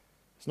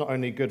 It's not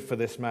only good for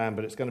this man,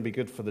 but it's going to be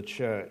good for the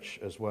church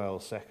as well,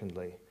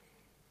 secondly.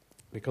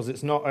 Because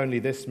it's not only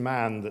this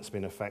man that's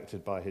been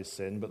affected by his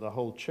sin, but the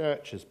whole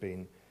church has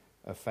been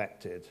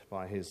affected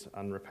by his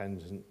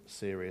unrepentant,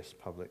 serious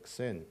public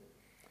sin.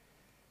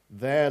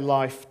 Their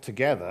life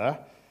together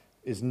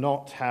is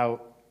not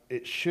how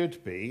it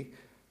should be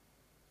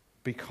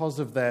because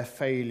of their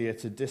failure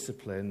to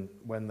discipline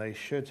when they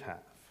should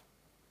have.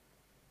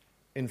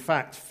 In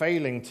fact,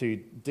 failing to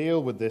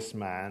deal with this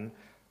man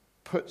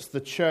puts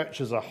the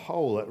church as a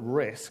whole at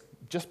risk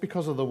just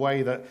because of the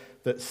way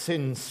that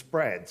sin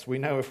spreads. We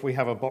know if we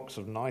have a box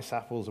of nice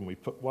apples and we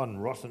put one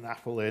rotten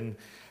apple in,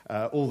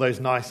 all those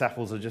nice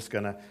apples are just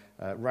going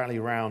to rally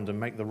round and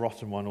make the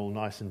rotten one all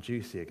nice and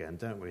juicy again,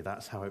 don't we?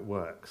 That's how it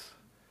works.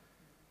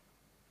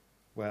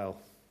 Well,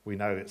 we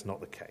know it's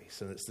not the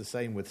case, and it's the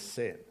same with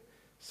sin.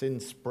 Sin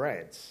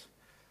spreads.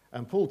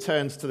 And Paul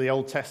turns to the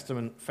Old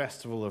Testament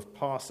festival of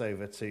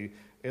Passover to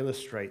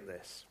illustrate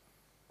this.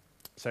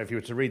 So if you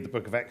were to read the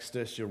book of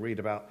Exodus, you'll read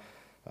about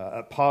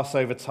at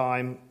Passover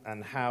time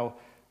and how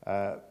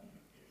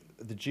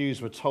the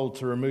Jews were told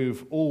to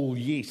remove all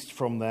yeast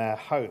from their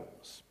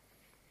homes.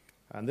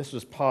 And this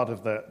was part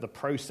of the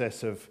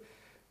process of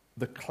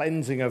the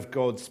cleansing of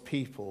God's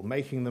people,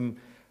 making them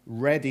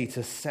ready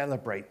to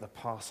celebrate the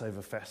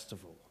Passover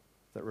festival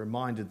that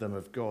reminded them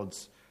of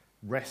God's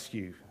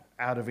rescue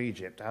out of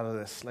Egypt, out of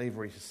their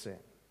slavery to sin.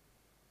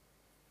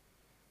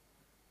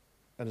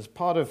 And as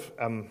part of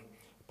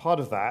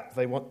that,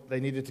 they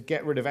needed to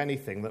get rid of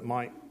anything that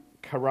might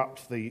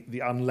corrupt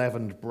the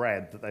unleavened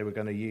bread that they were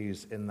going to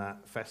use in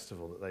that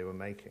festival that they were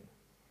making.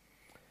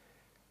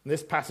 And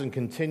this pattern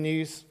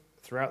continues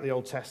throughout the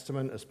Old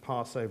Testament as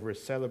Passover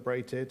is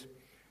celebrated.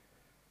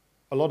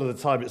 A lot of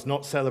the time it's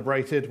not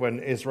celebrated when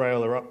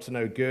Israel are up to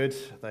no good.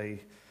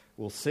 They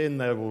will sin,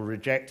 they will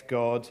reject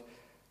God,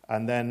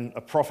 and then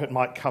a prophet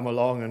might come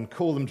along and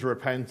call them to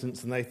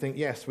repentance, and they think,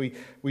 yes, we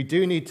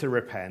do need to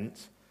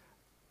repent.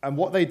 And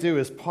what they do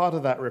as part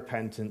of that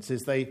repentance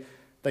is they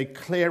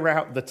clear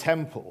out the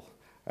temple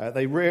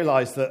They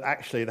realize that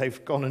actually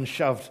they've gone and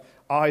shoved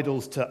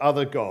idols to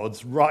other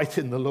gods right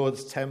in the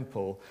Lord's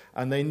temple,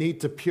 and they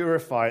need to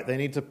purify it, they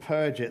need to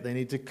purge it, they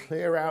need to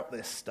clear out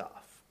this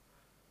stuff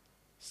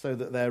so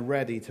that they're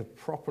ready to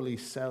properly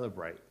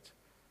celebrate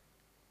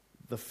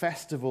the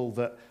festival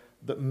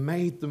that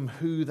made them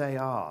who they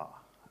are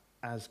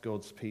as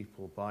God's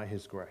people by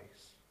his grace.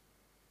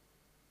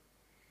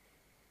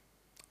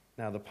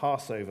 Now, the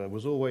Passover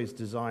was always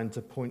designed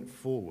to point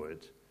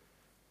forward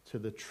to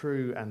the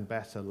true and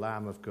better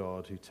Lamb of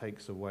God who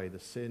takes away the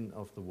sin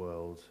of the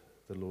world,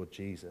 the Lord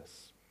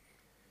Jesus.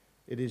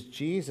 It is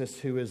Jesus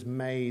who has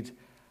made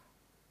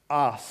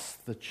us,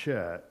 the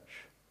church,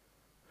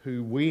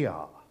 who we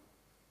are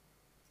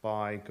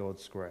by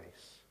God's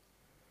grace.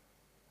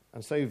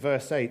 And so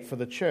verse 8, for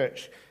the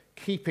church,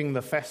 keeping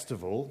the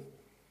festival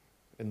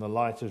in the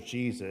light of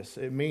Jesus,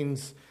 it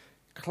means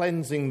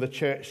cleansing the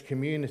church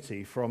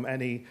community from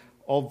any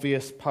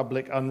obvious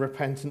public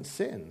unrepentant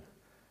sin.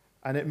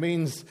 And it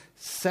means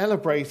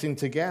celebrating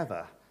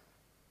together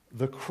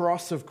the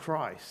cross of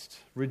Christ,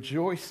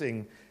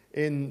 rejoicing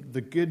in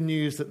the good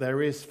news that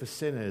there is for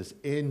sinners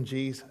in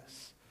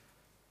Jesus,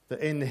 that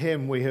in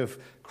him we have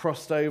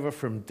crossed over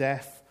from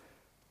death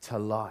to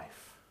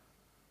life.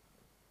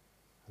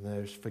 And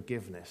there's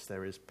forgiveness,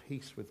 there is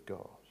peace with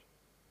God.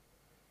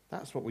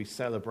 That's what we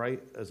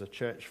celebrate as a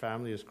church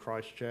family, as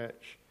Christ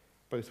Church,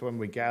 both when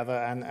we gather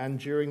and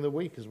during the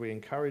week as we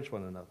encourage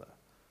one another.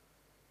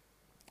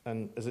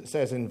 And as it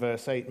says in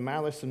verse 8,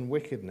 malice and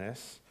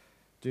wickedness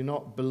do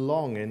not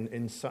belong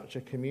in such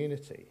a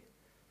community.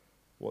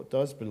 What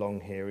does belong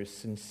here is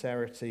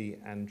sincerity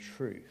and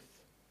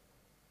truth.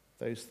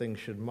 Those things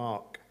should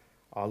mark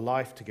our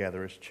life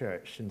together as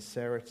church,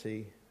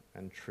 sincerity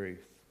and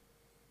truth.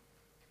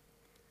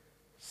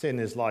 Sin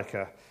is like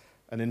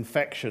an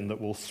infection that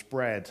will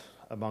spread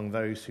among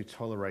those who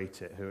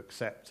tolerate it, who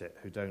accept it,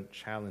 who don't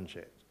challenge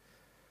it.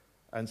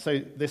 And so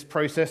this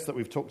process that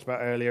we've talked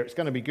about earlier, it's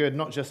going to be good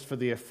not just for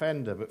the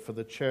offender, but for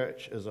the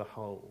church as a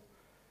whole.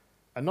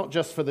 And not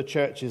just for the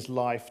church's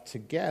life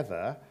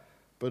together,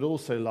 but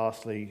also,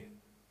 lastly,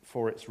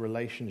 for its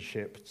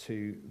relationship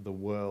to the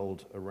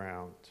world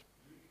around.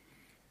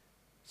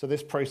 So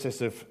this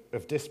process of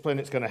discipline,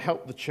 it's going to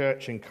help the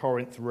church in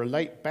Corinth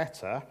relate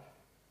better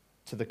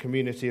to the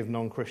community of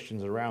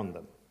non-Christians around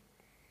them.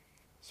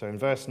 So in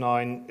verse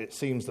 9, it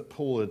seems that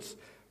Paul had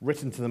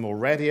written to them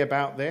already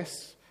about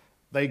this.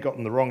 They'd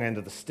gotten the wrong end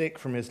of the stick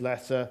from his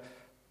letter.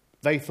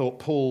 They thought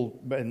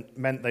Paul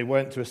meant they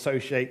weren't to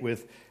associate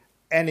with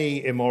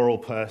any immoral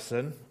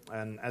person.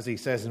 And as he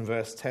says in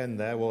verse 10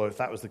 there, well, if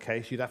that was the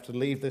case, you'd have to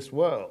leave this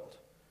world.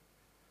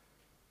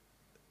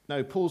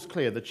 No, Paul's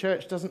clear. The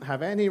church doesn't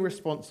have any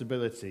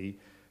responsibility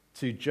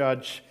to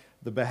judge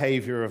the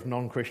behavior of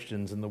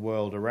non-Christians in the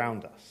world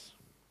around us.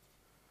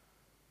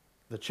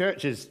 The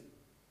church's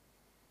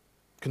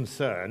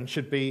concern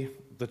should be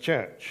the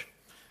church,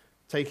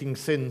 taking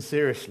sin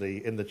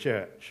seriously in the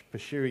church,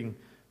 pursuing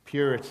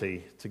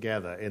purity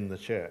together in the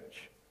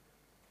church.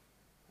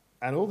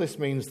 And all this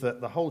means that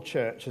the whole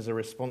church has a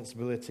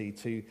responsibility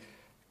to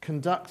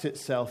conduct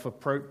itself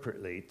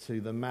appropriately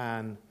to the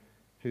man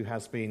who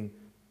has been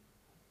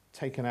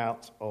taken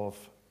out of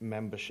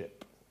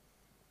membership.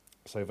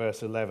 So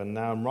verse 11,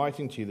 now I'm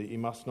writing to you that you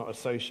must not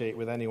associate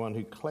with anyone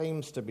who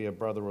claims to be a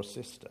brother or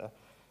sister,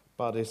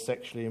 but is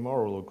sexually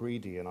immoral or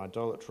greedy, an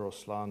idolater or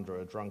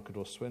slanderer, a drunkard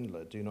or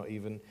swindler. Do not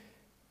even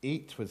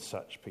eat with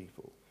such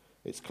people.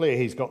 It's clear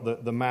he's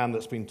got the man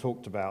that's been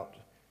talked about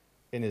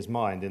in his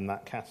mind in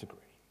that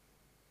category.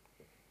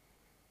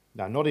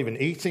 Now, not even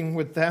eating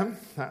with them,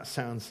 that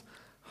sounds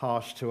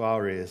harsh to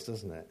our ears,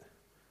 doesn't it?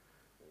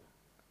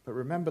 But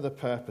remember the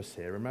purpose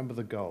here, remember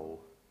the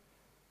goal.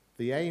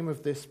 The aim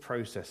of this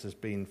process has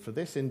been for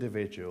this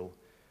individual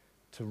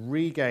to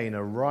regain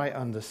a right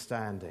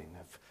understanding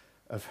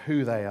of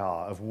who they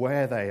are, of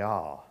where they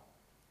are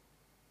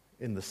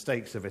in the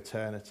stakes of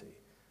eternity,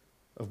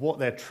 of what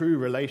their true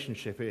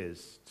relationship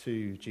is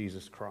to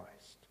Jesus Christ.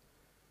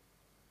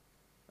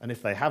 And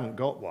if they haven't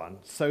got one,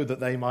 so that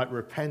they might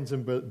repent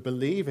and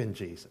believe in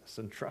Jesus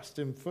and trust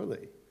him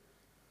fully.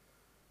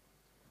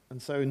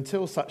 And so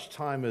until such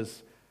time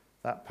as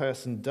that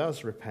person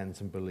does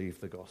repent and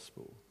believe the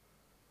gospel,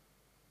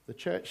 the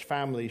church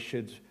family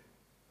should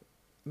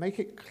make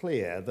it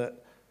clear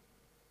that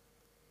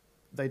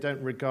they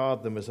don't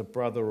regard them as a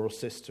brother or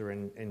sister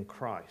in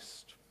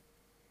Christ.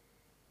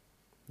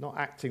 Not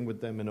acting with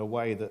them in a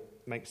way that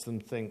makes them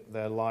think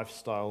their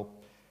lifestyle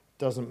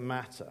doesn't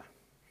matter.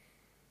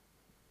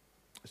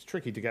 It's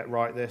tricky to get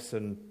right this,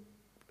 and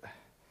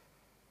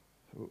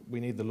we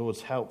need the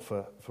Lord's help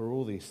for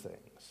all these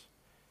things.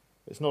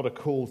 It's not a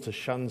call to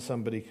shun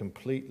somebody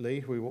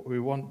completely. We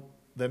want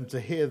them to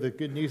hear the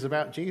good news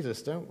about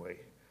Jesus, don't we?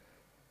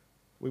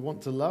 We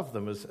want to love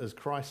them as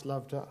Christ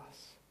loved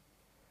us.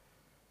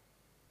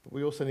 But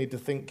we also need to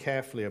think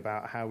carefully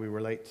about how we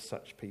relate to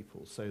such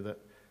people so that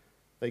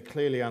they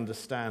clearly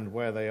understand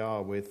where they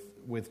are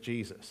with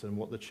Jesus and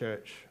what the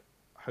church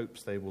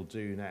hopes they will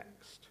do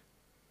next.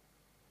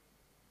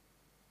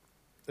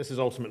 This is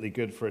ultimately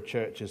good for a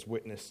church's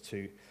witness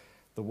to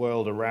the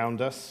world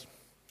around us.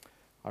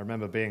 I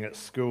remember being at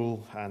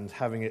school and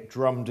having it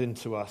drummed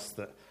into us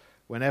that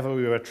whenever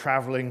we were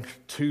travelling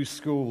to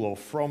school or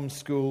from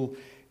school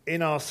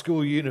in our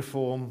school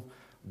uniform,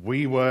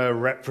 we were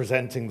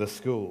representing the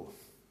school.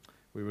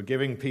 We were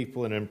giving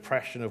people an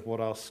impression of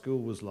what our school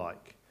was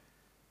like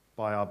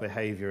by our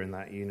behaviour in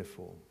that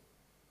uniform.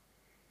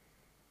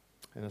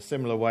 In a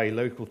similar way,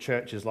 local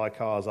churches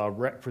like ours are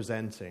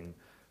representing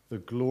the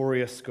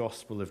glorious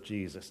gospel of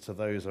Jesus to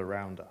those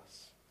around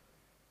us.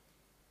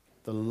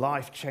 The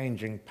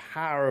life-changing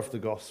power of the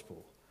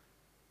gospel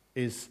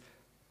is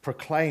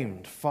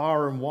proclaimed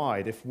far and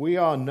wide if we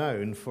are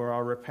known for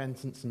our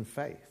repentance and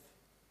faith.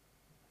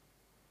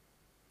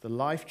 The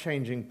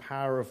life-changing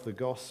power of the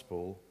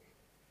gospel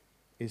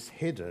is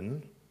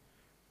hidden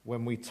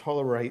when we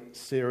tolerate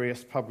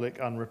serious public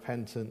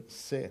unrepentant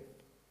sin.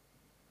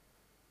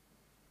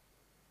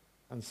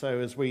 And so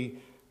as we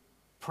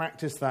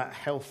practice that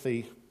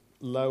healthy,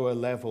 lower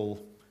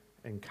level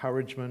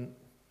encouragement,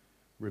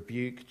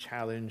 rebuke,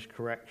 challenge,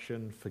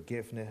 correction,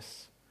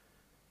 forgiveness,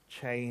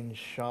 change,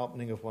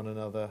 sharpening of one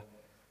another,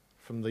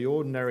 from the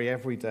ordinary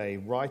everyday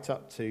right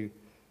up to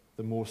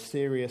the more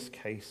serious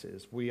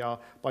cases, we are,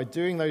 by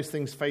doing those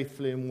things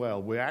faithfully and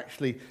well, we're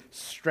actually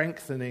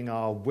strengthening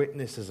our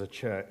witness as a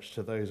church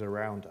to those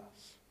around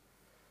us.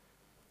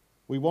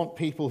 We want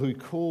people who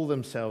call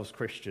themselves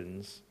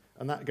Christians,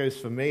 and that goes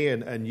for me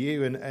and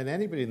you and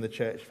anybody in the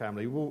church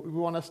family. We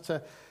want us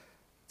to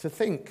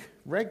think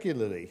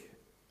regularly,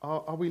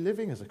 are we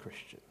living as a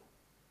Christian?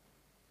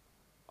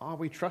 Are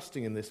we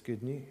trusting in this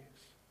good news?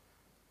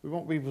 We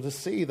want people to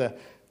see the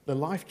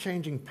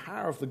life-changing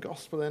power of the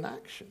gospel in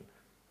action,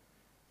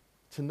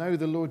 to know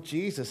the Lord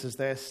Jesus as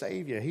their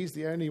Saviour. He's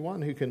the only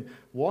one who can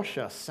wash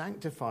us,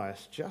 sanctify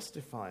us,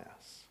 justify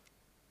us.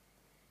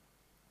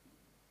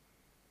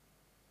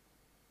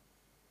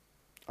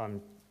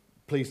 I'm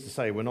pleased to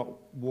say we're not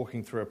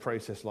walking through a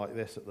process like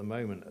this at the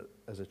moment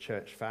as a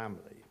church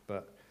family,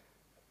 but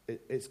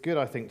it's good,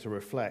 I think, to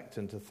reflect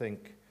and to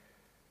think,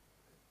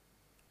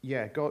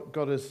 yeah,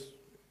 God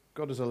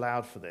has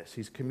allowed for this.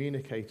 He's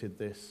communicated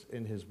this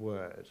in his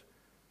word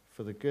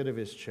for the good of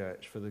his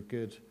church, for the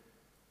good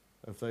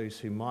of those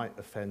who might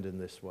offend in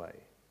this way,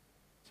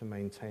 to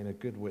maintain a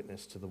good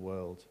witness to the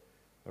world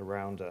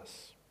around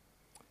us.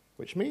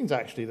 Which means,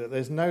 actually, that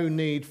there's no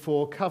need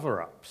for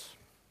cover-ups.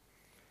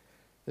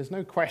 There's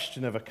no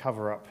question of a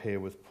cover-up here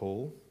with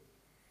Paul.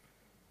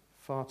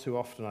 Far too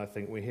often, I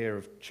think, we hear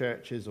of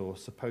churches or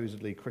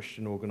supposedly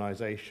Christian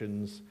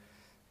organisations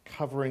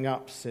covering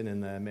up sin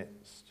in their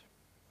midst,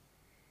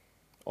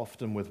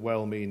 often with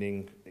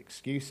well-meaning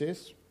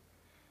excuses.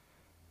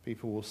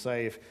 People will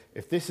say,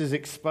 if this is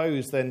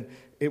exposed, then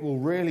it will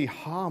really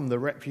harm the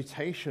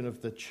reputation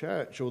of the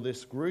church or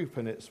this group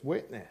and its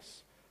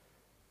witness.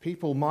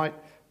 People might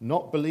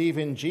not believe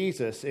in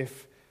Jesus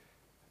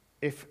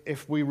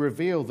if we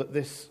reveal that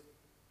this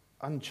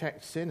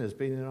unchecked sin has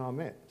been in our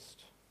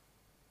midst.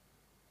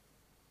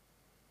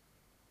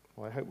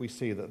 Well, I hope we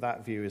see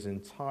that view is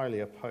entirely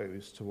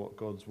opposed to what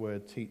God's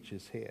word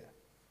teaches here.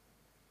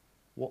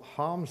 What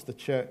harms the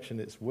church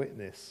and its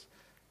witness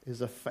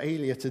is a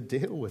failure to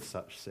deal with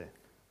such sin.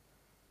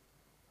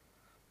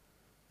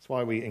 That's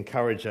why we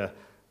encourage a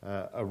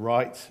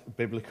right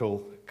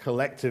biblical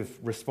collective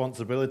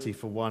responsibility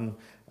for one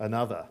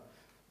another.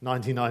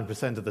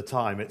 99% of the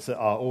time, it's at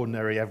our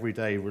ordinary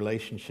everyday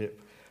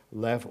relationship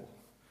level.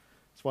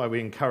 That's why we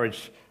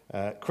encourage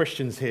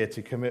Christians here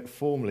to commit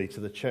formally to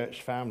the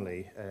church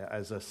family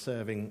as a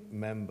serving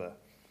member,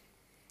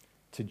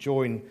 to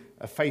join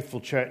a faithful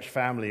church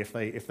family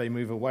if they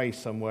move away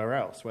somewhere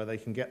else where they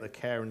can get the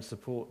care and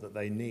support that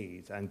they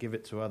need and give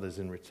it to others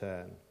in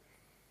return.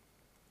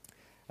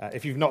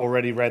 If you've not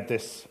already read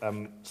this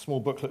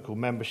small booklet called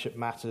Membership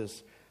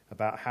Matters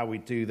about how we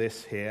do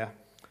this here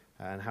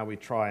and how we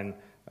try and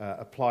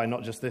apply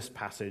not just this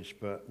passage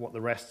but what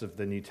the rest of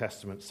the New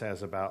Testament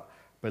says about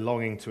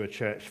belonging to a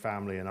church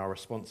family and our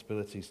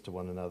responsibilities to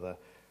one another,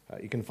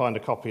 you can find a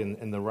copy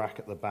in the rack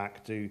at the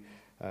back. Do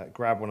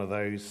grab one of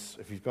those.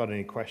 If you've got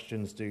any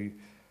questions, do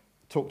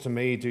talk to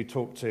me. Do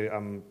talk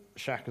to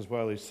Shaq as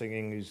well, who's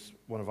singing, who's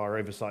one of our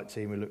oversight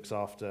team who looks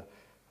after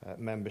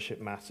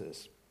membership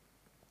matters.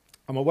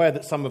 I'm aware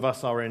that some of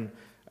us are in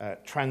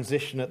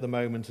transition at the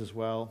moment as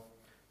well.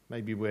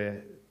 Maybe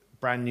we're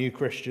brand new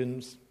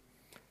Christians,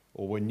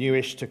 or we're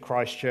newish to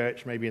Christ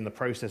Church, maybe in the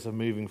process of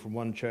moving from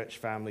one church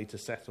family to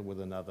settle with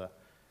another.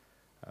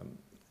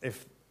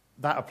 If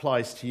that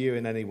applies to you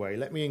in any way,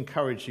 let me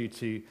encourage you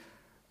to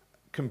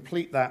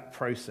complete that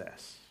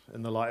process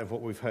in the light of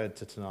what we've heard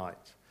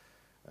tonight.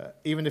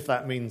 Even if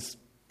that means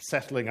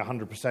settling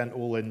 100%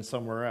 all in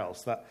somewhere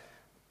else,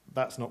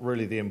 that's not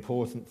really the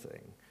important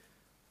thing.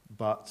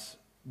 But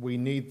we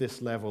need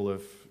this level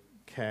of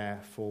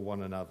care for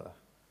one another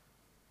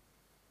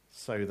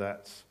so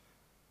that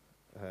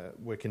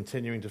we're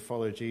continuing to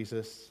follow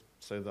Jesus,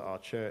 so that our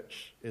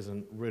church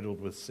isn't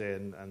riddled with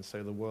sin, and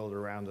so the world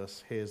around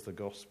us hears the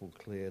gospel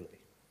clearly.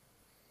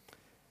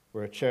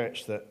 We're a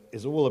church that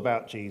is all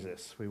about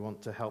Jesus. We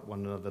want to help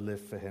one another live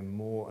for him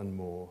more and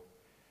more.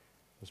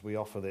 as we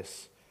offer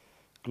this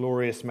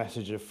glorious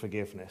message of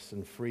forgiveness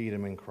and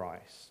freedom in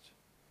Christ,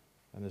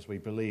 and as we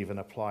believe and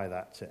apply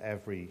that to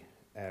every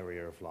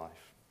area of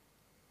life.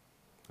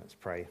 Let's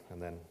pray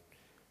and then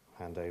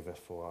hand over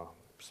for our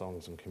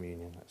songs and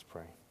communion. Let's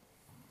pray.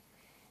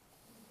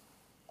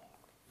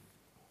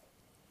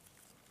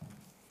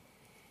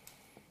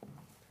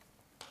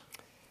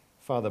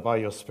 Father, by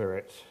your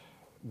Spirit,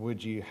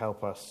 would you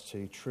help us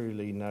to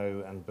truly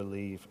know and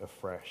believe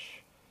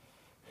afresh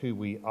who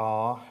we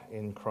are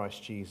in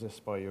Christ Jesus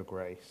by your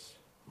grace.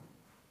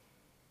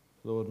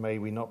 Lord, may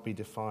we not be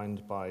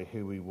defined by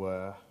who we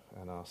were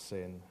and our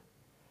sin.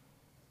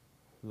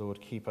 Lord,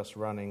 keep us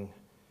running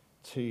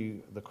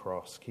to the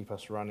cross, keep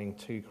us running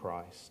to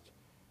Christ,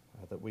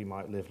 that we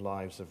might live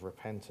lives of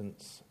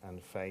repentance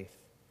and faith.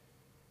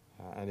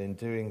 And in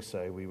doing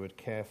so, we would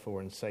care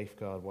for and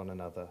safeguard one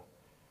another,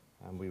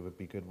 and we would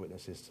be good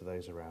witnesses to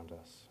those around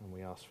us. And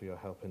we ask for your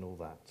help in all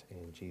that,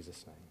 in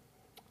Jesus' name.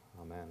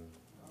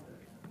 Amen.